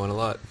like that one a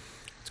lot.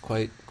 It's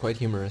quite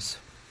humorous.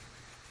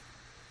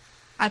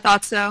 I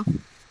thought so.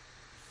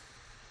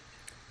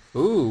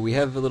 Ooh, we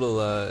have a little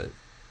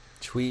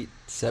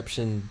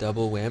tweetception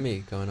double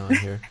whammy going on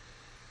here.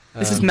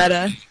 This is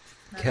meta.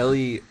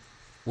 Kelly,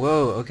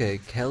 whoa, okay.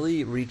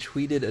 Kelly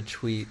retweeted a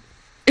tweet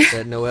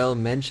that Noelle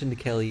mentioned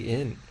Kelly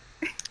in.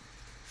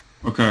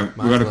 Okay.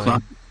 Mind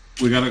blowing.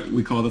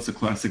 We call this a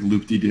classic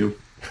loop-de-doo.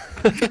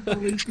 We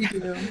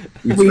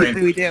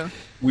do.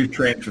 We've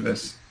trained for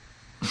this.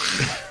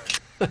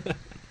 Read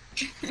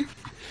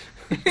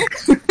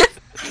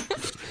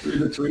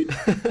the tweet.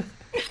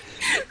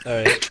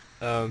 All right.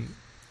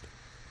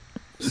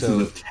 This So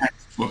is a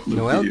textbook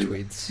Noelle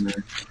loop-de-doo.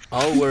 tweets,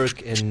 "All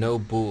work and no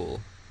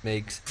bull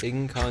makes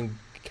Incon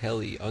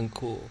Kelly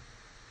uncool."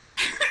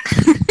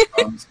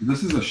 So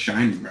this is a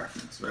Shining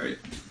reference, right?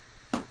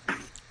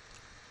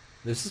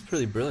 This is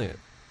pretty brilliant.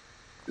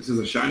 This is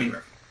a Shining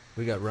reference.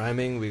 We got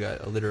rhyming, we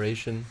got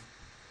alliteration.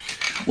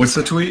 What's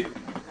the tweet?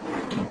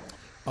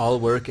 All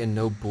work and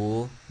no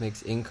bull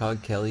makes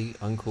Incog Kelly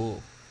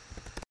uncool.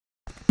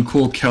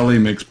 Cool Kelly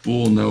makes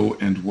bull no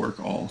and work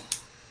all.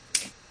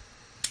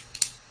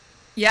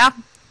 Yeah,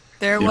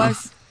 there it Yeah.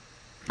 was.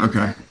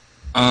 Okay.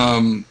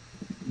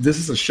 This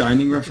is a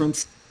Shining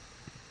reference,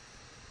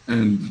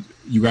 and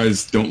you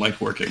guys don't like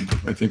working.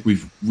 I think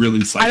we've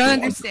really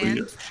psychologically...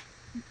 understand.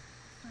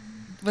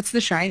 What's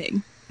The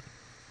Shining?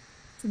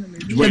 It's in the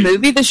movie. Wait, The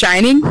movie The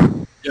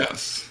Shining?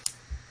 yes.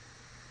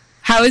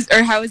 How is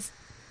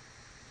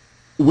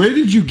Where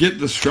did you get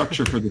the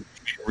structure for the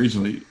tweet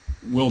originally?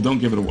 Will, don't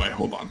give it away.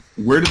 Hold on.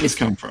 Where did this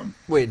come from?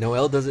 Wait,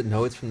 Noelle doesn't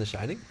know it's from The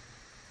Shining?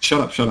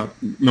 Shut up.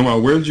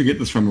 Noelle, where did you get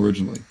this from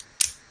originally?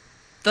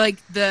 like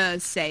the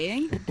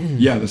saying?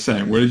 Yeah, the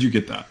saying. Where did you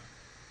get that?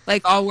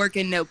 Like all work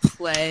and no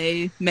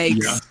play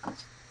makes Yeah.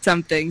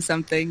 something.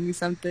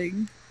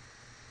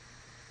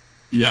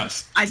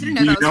 Yes. I didn't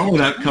know Do you that was know from where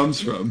The that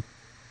comes from?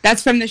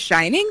 That's from The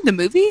Shining, the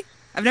movie?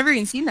 I've never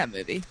even seen that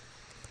movie.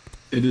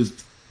 It is...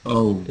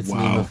 Oh, It's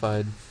wow.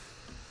 memified.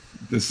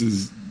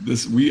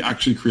 We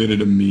actually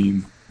created a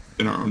meme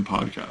in our own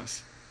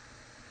podcast.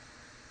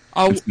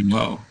 Oh, It's been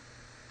well.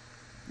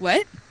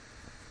 what?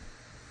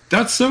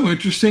 That's so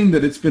interesting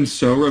that it's been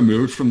so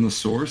removed from the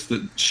source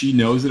that she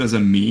knows it as a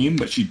meme,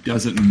 but she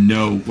doesn't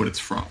know what it's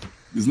from.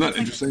 Isn't that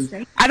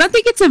interesting? I don't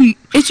think it's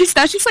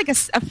that's just like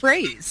a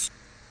phrase.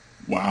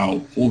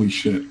 Wow, holy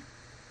shit.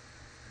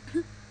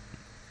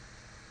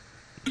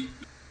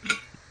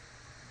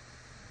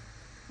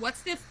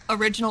 What's the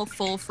original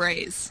full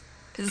phrase?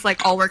 Because it's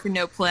like all work and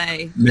no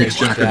play. Nick's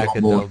Jack jacket,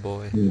 and dull dull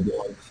boy.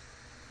 boy.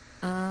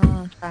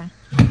 Okay.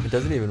 It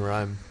doesn't even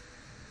rhyme.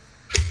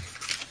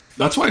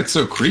 That's why it's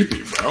so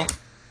creepy, bro.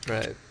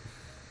 Right.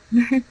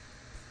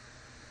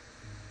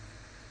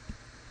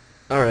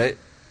 All right.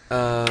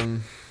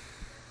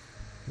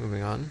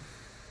 Moving on.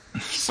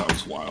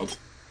 Sounds wild.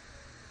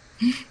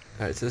 All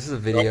right, so this is a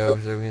video,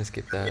 so we're going to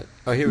skip that.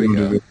 Oh, here we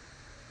go.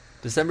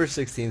 December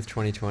 16th,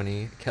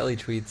 2020. Kelly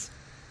tweets,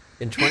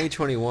 "In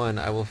 2021,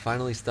 I will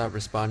finally stop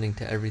responding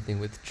to everything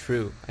with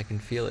true. I can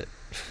feel it."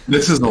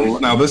 This is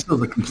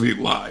a complete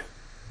lie.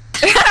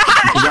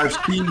 Because I've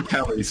seen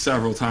Kelly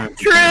several times.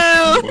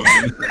 True.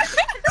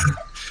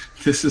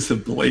 This is a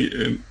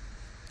blatant.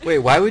 Wait,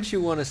 why would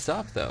you want to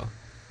stop, though?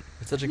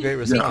 It's such a great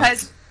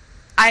response.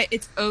 Because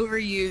it's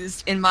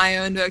overused in my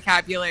own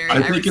vocabulary.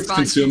 I think it's respond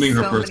to consuming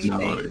her so many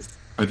personality. things.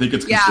 I think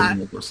it's consuming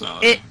her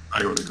personality.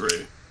 I would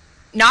agree.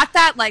 Not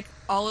that like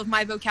all of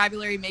my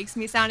vocabulary makes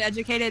me sound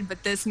educated,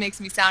 but this makes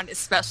me sound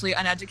especially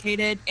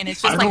uneducated, and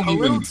it's just like a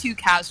little too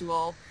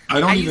casual. I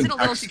don't use even it a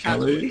little text too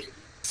Kelly. casually.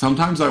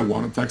 Sometimes I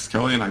want to text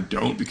Kelly and I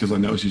don't because I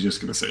know she's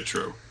just going to say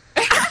true.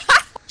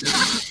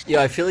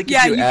 Yeah, I feel like if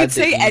Yeah, you you add could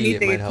say the E,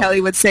 anything it might and help.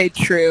 Kelly would say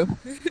true.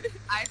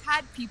 I've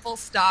had people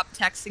stop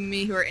texting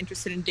me who are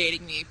interested in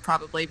dating me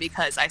probably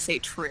because I say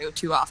true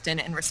too often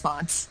in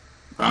response.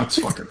 That's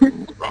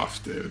fucking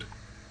rough, dude.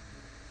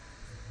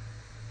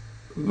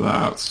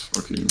 That's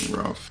fucking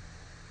rough.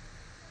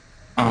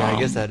 Yeah, I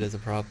guess that is a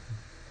problem.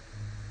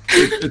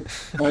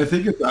 I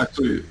think it's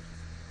actually,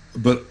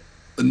 but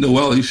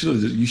Noelle, you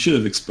should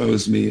have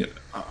exposed me.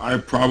 I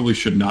probably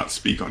should not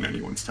speak on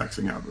anyone's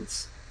texting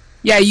habits.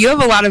 Yeah, you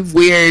have a lot of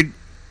weird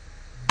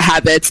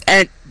habits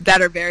and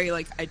that are very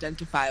like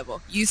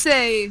identifiable. You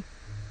say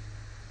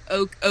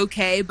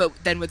okay, but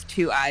then with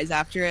two eyes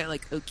after it,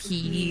 like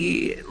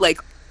okay,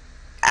 like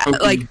Okay.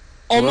 like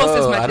almost Whoa,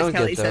 as I much don't as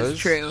Kelly get says those.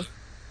 true.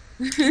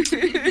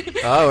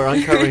 Oh, we're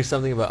uncovering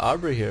something about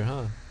Aubrey here,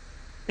 huh?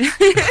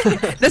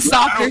 The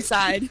softer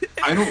side.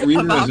 I don't read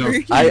Of it as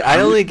Aubrey. I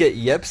only get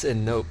yeps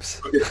and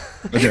nopes.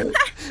 Okay,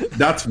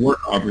 that's work,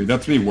 Aubrey.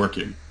 That's me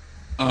working.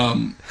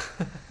 I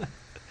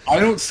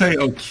don't say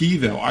okay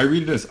though. I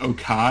read it as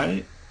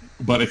okay,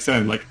 but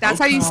extended like. That's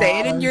how you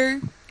say it in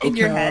okay,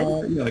 your head.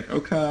 Yeah, like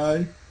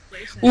okay.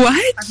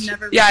 What? I've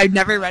never Yeah, I've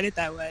never read it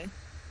that way.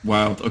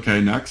 Wild.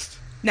 Okay, next.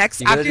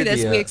 Next, You gotta after do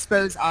this, the, we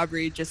expose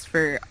Aubrey just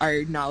for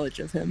our knowledge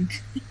of him.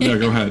 Yeah,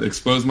 go ahead.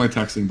 Expose my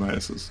texting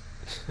biases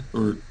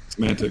or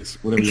semantics,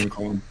 whatever you want to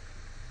call them.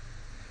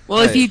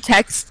 Well, Right. if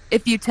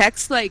you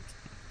text like,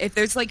 if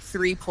there's like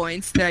 3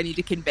 points that I need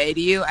to convey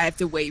to you, I have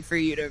to wait for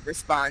you to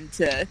respond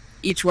to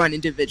each one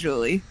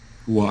individually.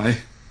 Why?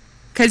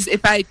 Because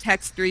if I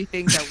text 3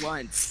 things at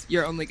once,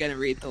 you're only going to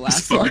read the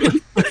last Sorry. one.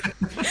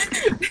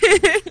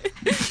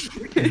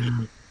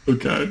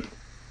 Okay.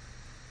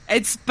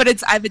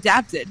 I've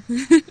adapted.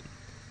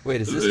 Wait,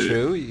 is this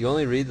true? You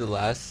only read the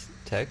last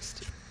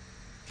text?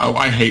 Oh,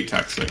 I hate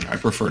texting. I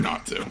prefer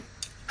not to.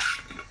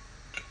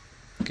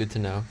 Good to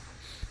know.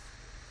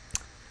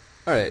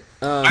 All right.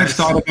 I've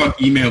thought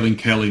about emailing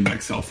Kelly my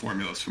Excel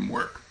formulas from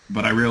work,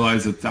 but I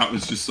realized that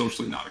was just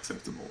socially not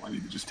acceptable. I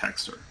need to just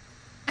text her.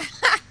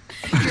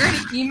 You're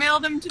going to email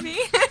them to me?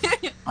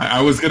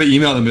 I was going to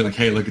email them and be like,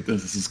 hey, look at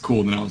this. This is cool.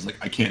 And then I was like,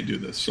 I can't do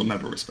this. She'll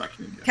never respect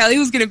me again. Kelly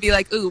was going to be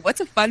like, ooh,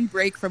 what's a fun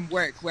break from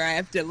work where I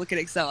have to look at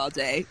Excel all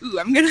day? Ooh,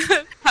 I'm going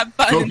to have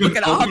fun and look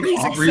at Open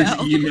Aubrey's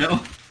Excel.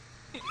 email.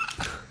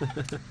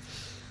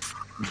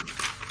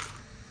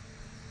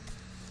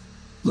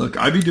 Look,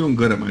 I'd be doing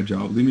good at my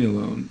job. Leave me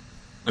alone.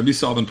 I'd be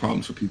solving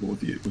problems for people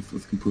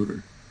with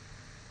computer.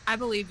 I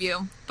believe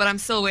you, but I'm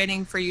still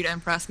waiting for you to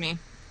impress me.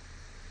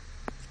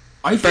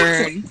 I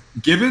Burn. think,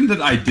 given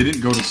that I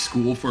didn't go to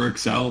school for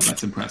Excel,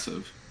 that's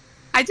impressive.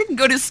 I didn't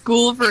go to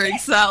school for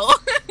Excel.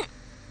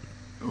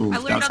 Ooh, I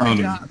learned on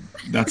the job.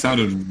 that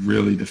sounded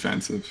really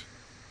defensive.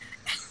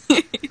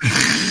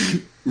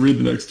 Read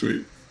the next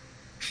tweet.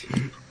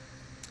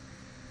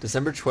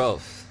 December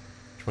 12th,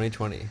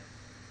 2020.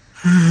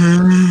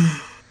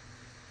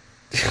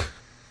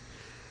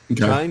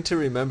 Okay. Trying to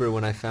remember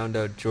when I found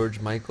out George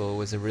Michael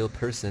was a real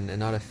person and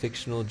not a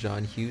fictional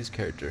John Hughes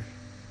character.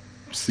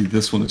 See,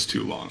 this one is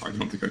too long. I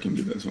don't think I can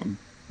do this one.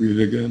 Read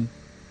it again.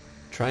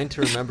 Trying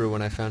to remember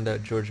when I found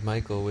out George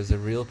Michael was a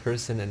real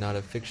person and not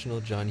a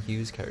fictional John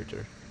Hughes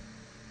character.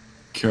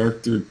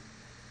 Character.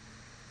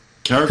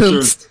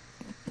 Oops.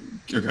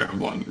 Okay,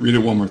 hold on. Read it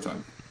one more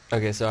time.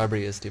 Okay, so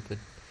Aubrey is stupid.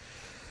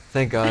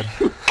 Thank God.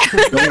 Go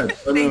ahead.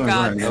 Thank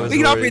God. I was We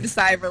can all worried. breathe a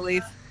sigh of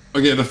relief.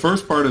 Okay, the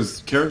first part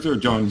is character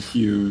John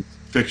Hughes,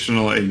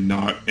 fictional, a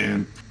not,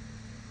 and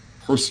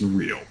person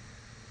real.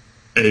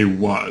 A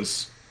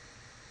was.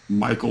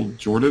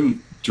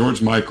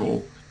 George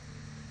Michael,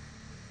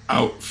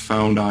 out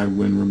found I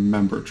when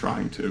remember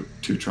trying to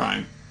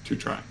try.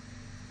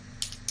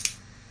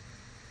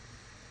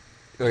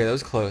 Okay, that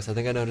was close. I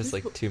think I noticed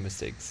like 2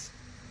 mistakes.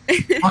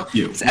 Fuck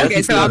you.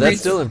 Okay, so no, that's Aubrey's,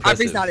 still impressive.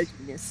 Aubrey's not a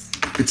genius.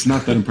 It's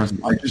not that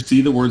impressive. I just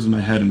see the words in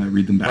my head and I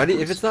read them Why backwards. do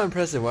you, if it's not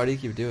impressive, why do you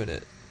keep doing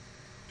it?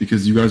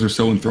 Because you guys are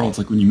so enthralled. It's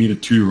like when you meet a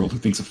 2-year-old who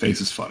thinks a face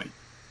is funny.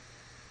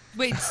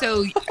 Wait,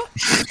 so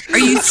are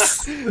you,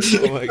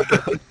 Oh my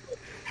god.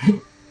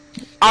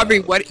 Aubrey?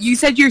 What you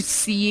said? You're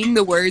seeing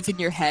the words in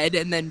your head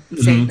and then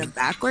saying them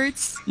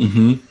backwards,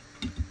 Mm-hmm.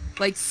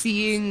 like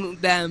seeing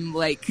them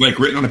like. Like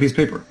written on a piece of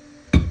paper.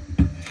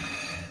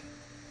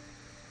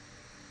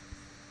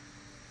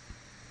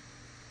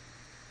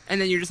 And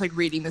then you're just like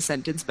reading the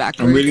sentence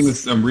backwards. I'm reading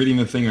this. I'm reading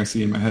the thing I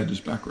see in my head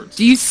just backwards.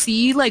 Do you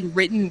see like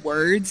written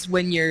words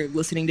when you're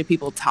listening to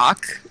people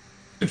talk?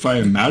 If I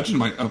imagine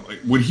when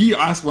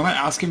I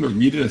ask him to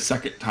read it a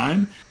second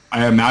time,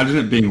 I imagine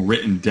it being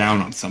written down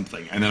on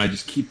something, and then I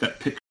just keep that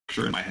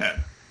picture in my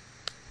head.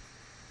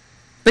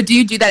 But do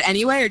you do that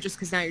anyway, or just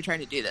because now you're trying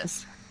to do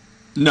this?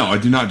 No, I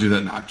do not do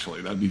that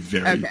naturally. That'd be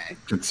very Okay.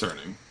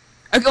 concerning.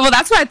 Okay, well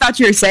that's what I thought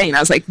you were saying. I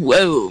was like,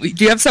 whoa,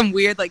 do you have some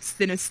weird like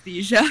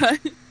synesthesia?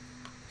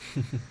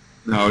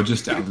 No,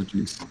 just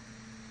allergies.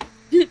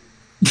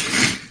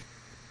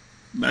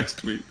 Next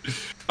tweet.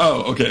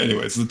 Oh, okay.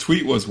 Anyways, the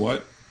tweet was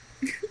what?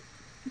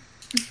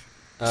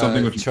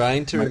 Something with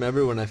trying to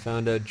remember when I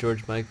found out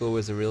George Michael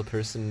was a real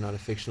person, not a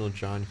fictional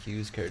John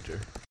Hughes character.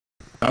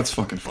 That's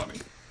fucking funny.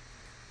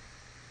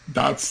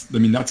 That's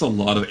a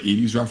lot of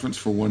 80s reference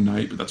for one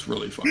night, but that's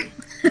really funny.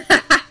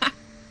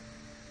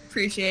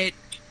 Appreciate.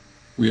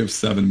 We have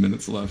 7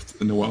 minutes left,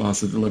 and Noelle has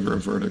to deliver a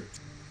verdict.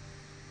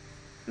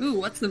 Ooh,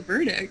 what's the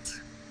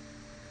verdict?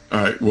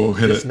 All right, we'll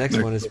hit This it.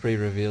 next one is pretty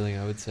revealing,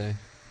 I would say.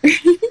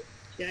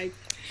 Yikes.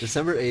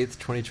 December 8th,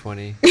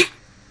 2020.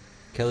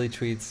 Kelly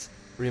tweets,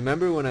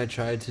 "Remember when I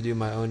tried to do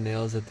my own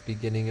nails at the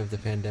beginning of the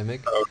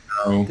pandemic?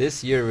 No.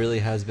 This year really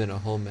has been a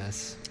whole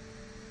mess."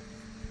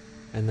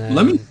 And then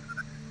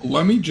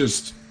Let me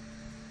just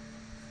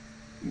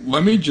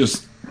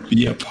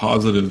be a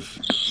positive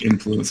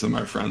influence in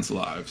my friends'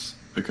 lives,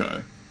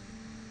 okay?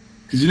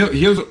 Because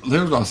here's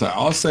what I'll say.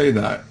 I'll say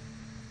that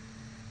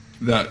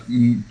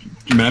men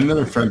that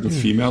are friends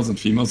with females and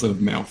females that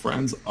have male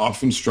friends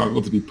often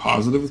struggle to be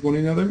positive with one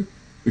another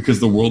because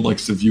the world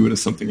likes to view it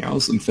as something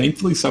else. And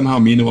thankfully, somehow,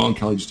 me, Noelle, and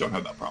Kelly just don't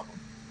have that problem.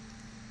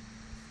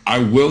 I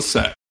will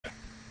say,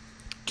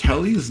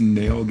 Kelly's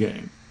nail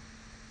game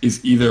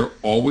is either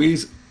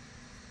always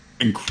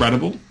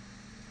incredible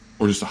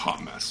or just a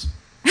hot mess.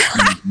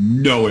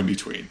 No in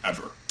between,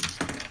 ever.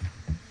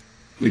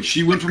 Like,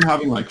 she went from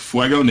having, like,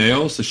 fuego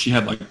nails to she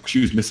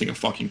was missing a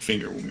fucking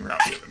finger when we were out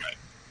the other night.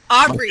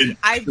 Aubrey,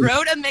 I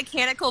rode a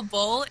mechanical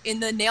bull and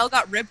the nail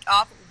got ripped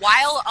off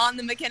while on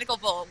the mechanical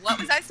bull. What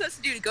was I supposed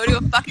to do? To go to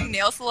a fucking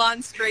nail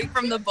salon straight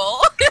from the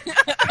bull?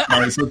 All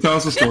right, so tell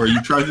us a story. You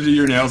tried to do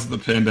your nails in the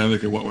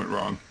pandemic, and what went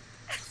wrong?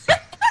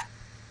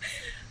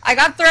 I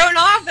got thrown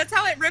off. That's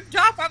how it ripped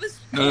off. I was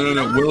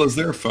No. Will, is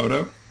there a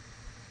photo?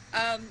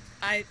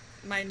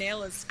 My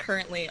nail is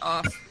currently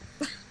off.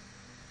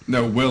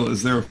 No, Will,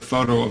 is there a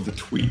photo of the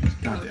tweet?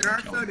 God Oh, damn there are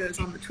it, Kelly. photos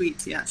on the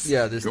tweets, yes.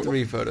 yeah, there's Go.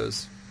 3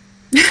 photos.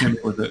 Hit me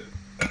with it.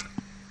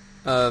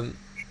 I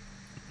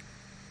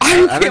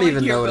can't don't wait even to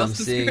hear know what I'm Will's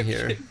seeing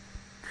here. description.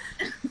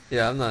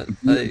 Yeah, I'm not.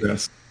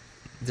 Yes.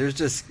 There's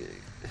just.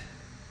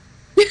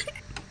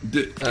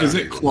 Is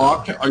it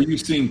claw? Are you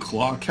seeing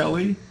claw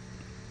Kelly?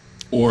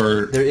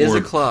 Or There is or-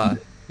 a claw.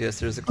 Yes,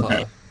 there's a claw.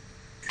 Okay.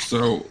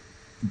 So,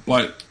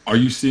 but are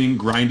you seeing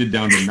grinded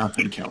down to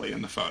nothing Kelly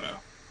in the photo?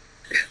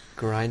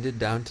 Grinded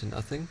down to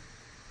nothing?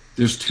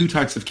 There's 2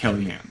 types of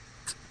Kelly hand.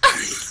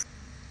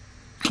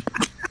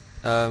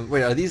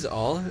 Wait, are these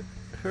all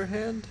her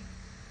hand?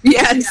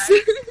 Yes.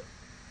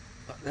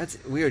 That's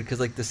weird, because,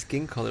 like, the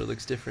skin color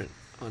looks different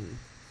on...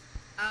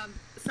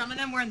 Some of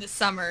them were in the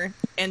summer,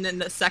 and then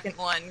the second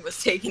one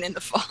was taken in the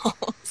fall.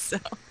 So,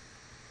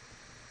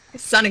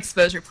 sun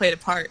exposure played a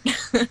part.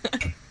 Oh,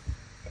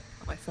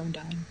 my phone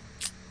died.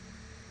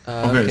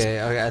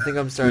 Okay, I think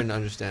I'm starting to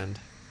understand.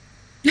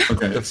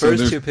 Okay. The so first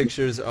there's 2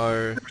 pictures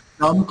are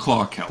some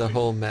claw Kelly. the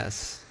whole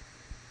mess.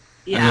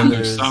 And Yeah. then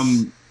there's There's-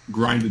 some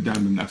grinded down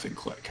to nothing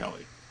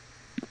Kelly.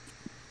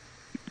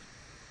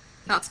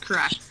 That's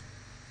correct.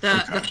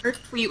 The Okay.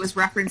 first tweet was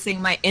referencing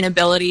my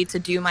inability to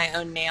do my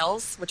own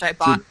nails, which I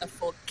bought a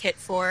full kit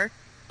for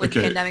when the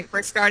Okay. pandemic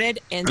first started,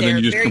 and And they're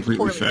then you just very completely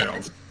poorly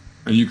failed. done.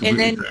 And you And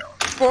completely then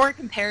failed. for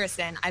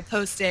comparison, I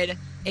posted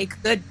a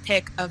good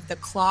pic of the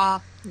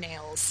claw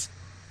nails.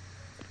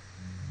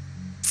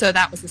 So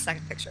that was the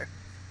second picture.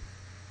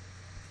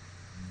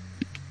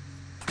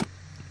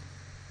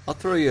 I'll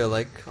throw you a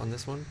like on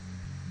this one.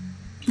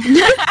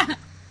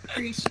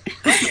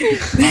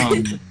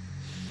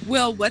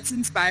 Will, what's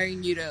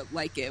inspiring you to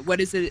like it? What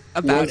is it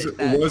about was it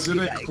that was it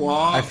you a like?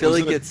 claw? I feel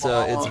was like it a it's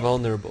claw-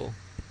 vulnerable.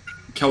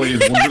 Kelly,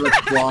 was it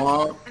a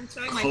claw I'm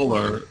showing my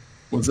color?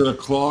 Was it a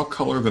claw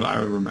color that I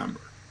would remember?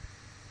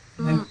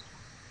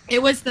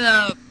 It was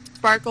the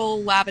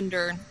sparkly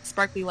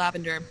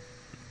lavender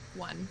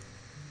one.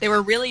 They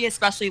were really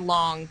especially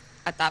long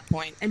at that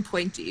point And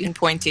pointy. and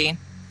pointy.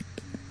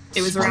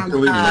 It was around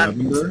Sparkly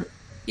lavender.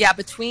 Yeah,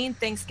 between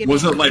Thanksgiving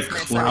Was it and like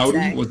Christmas, I would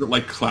cloudy? say. Was it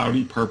like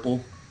cloudy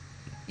purple?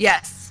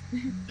 Yes.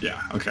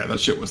 Yeah. Okay, that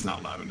shit was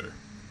not lavender.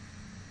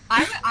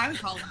 I would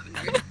call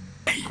lavender.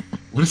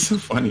 What is so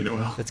funny,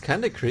 Noel? It's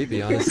kind of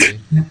creepy, honestly.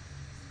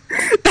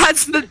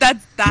 That's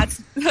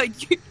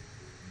like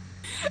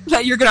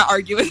that you're gonna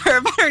argue with her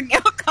about her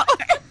nail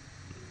color.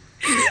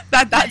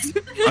 That's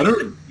I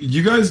don't.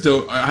 You guys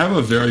don't. I have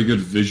a very good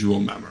visual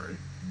memory.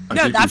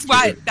 no. That's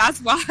why.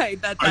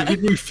 I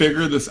think we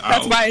figured this out.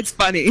 That's why it's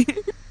funny.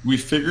 We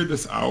figured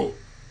this out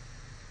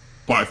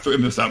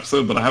in this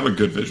episode, but I have a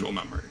good visual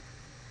memory.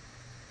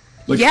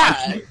 Like,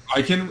 Yeah.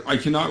 I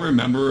cannot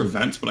remember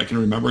events, but I can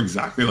remember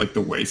exactly like the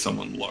way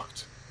someone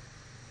looked.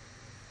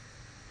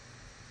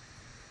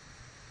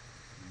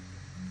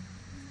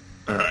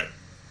 All right.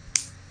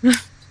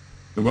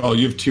 Well,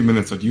 you have 2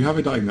 minutes. Do you have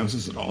a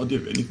diagnosis at all? Do you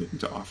have anything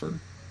to offer?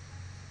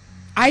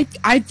 I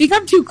think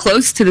I'm too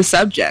close to the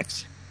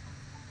subject.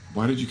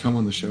 Why did you come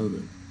on the show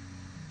then?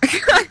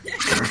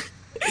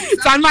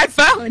 It's on my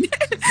phone.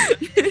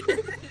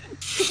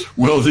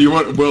 Will, do you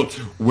want?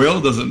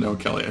 Will doesn't know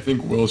Kelly. I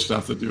think Will should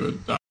have to do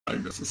a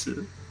diagnosis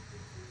here.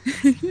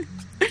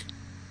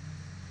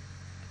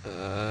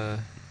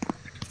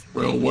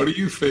 Will, what do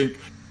you think?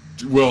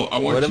 Will, I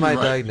want What you am I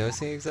to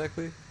diagnosing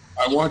exactly?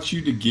 I want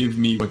you to give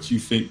me what you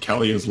think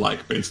Kelly is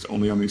like based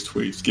only on these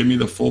tweets. Give me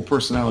the full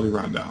personality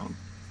rundown.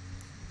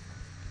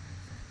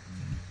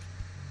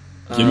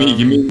 Give me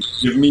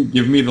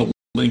the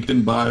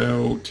LinkedIn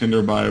bio,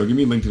 Tinder bio. Give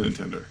me LinkedIn and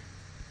Tinder.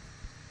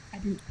 I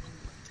didn't.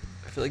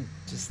 I feel like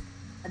just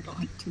I don't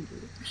have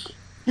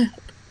Tinder.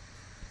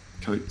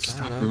 Kelly, I stop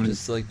don't know, ruining.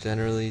 just like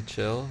generally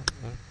chill.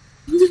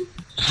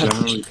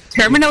 Generally,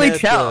 Terminally You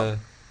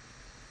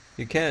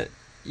can't, chill.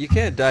 you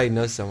can't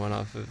diagnose someone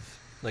off of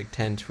like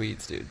 10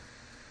 tweets, dude.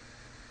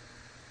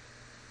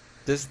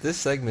 This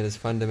segment is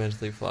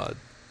fundamentally flawed.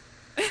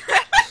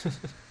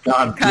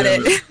 God Cut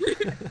damn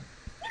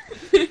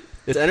it.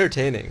 It's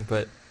entertaining,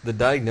 but the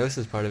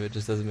diagnosis part of it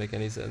just doesn't make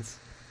any sense.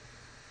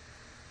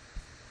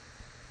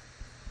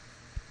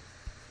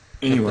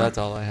 Anyway, That's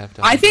all I have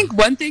to I offer. think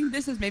one thing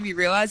this has made me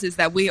realize is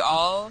that we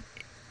all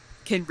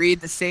can read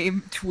the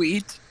same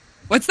tweet.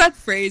 What's that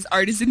phrase?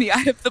 Art is in the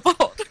eye of the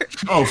beholder.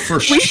 oh, for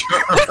We,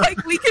 sure.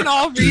 like we can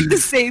all read the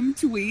same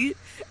tweet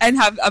and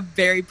have a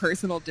very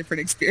personal, different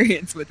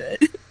experience with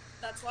it.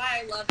 That's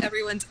why I love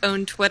everyone's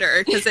own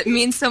Twitter, because it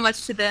means so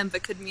much to them,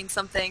 but could mean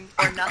something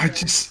or I nothing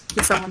just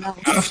to someone else.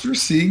 after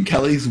seeing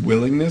Kelly's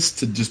willingness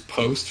to just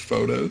post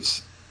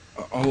photos.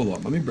 Hold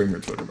on, let me bring her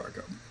Twitter back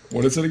up.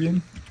 What is it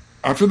again?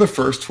 After the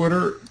first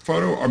Twitter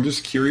photo, I'm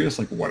just curious,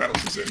 like, what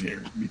else is in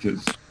here?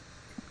 Because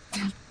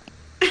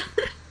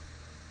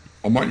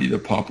I might need to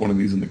pop one of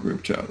these in the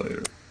group chat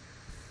later.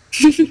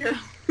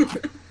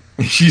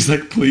 She's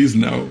like, please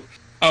no.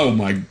 Oh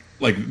my,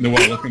 like,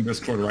 Noelle, look in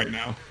Discord right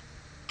now.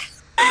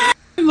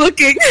 I'm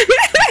looking.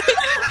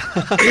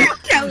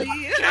 Kelly,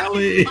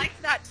 Kelly. you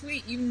liked that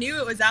tweet. You knew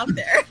it was out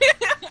there.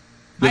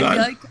 Did I I?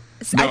 feel like No, I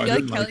I feel like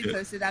didn't Kelly like it.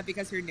 posted that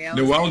because her nails.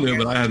 Noelle knew,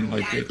 but I hadn't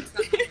liked it.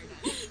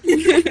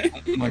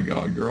 Oh my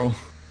god, girl.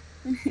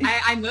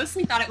 I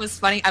mostly thought it was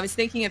funny. I was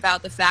thinking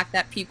about the fact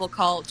that people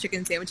call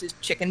chicken sandwiches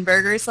chicken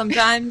burgers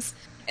sometimes,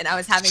 and I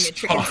was having a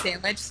chicken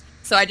sandwich,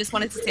 so I just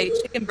wanted to say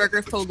chicken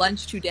burger for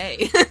lunch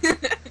today.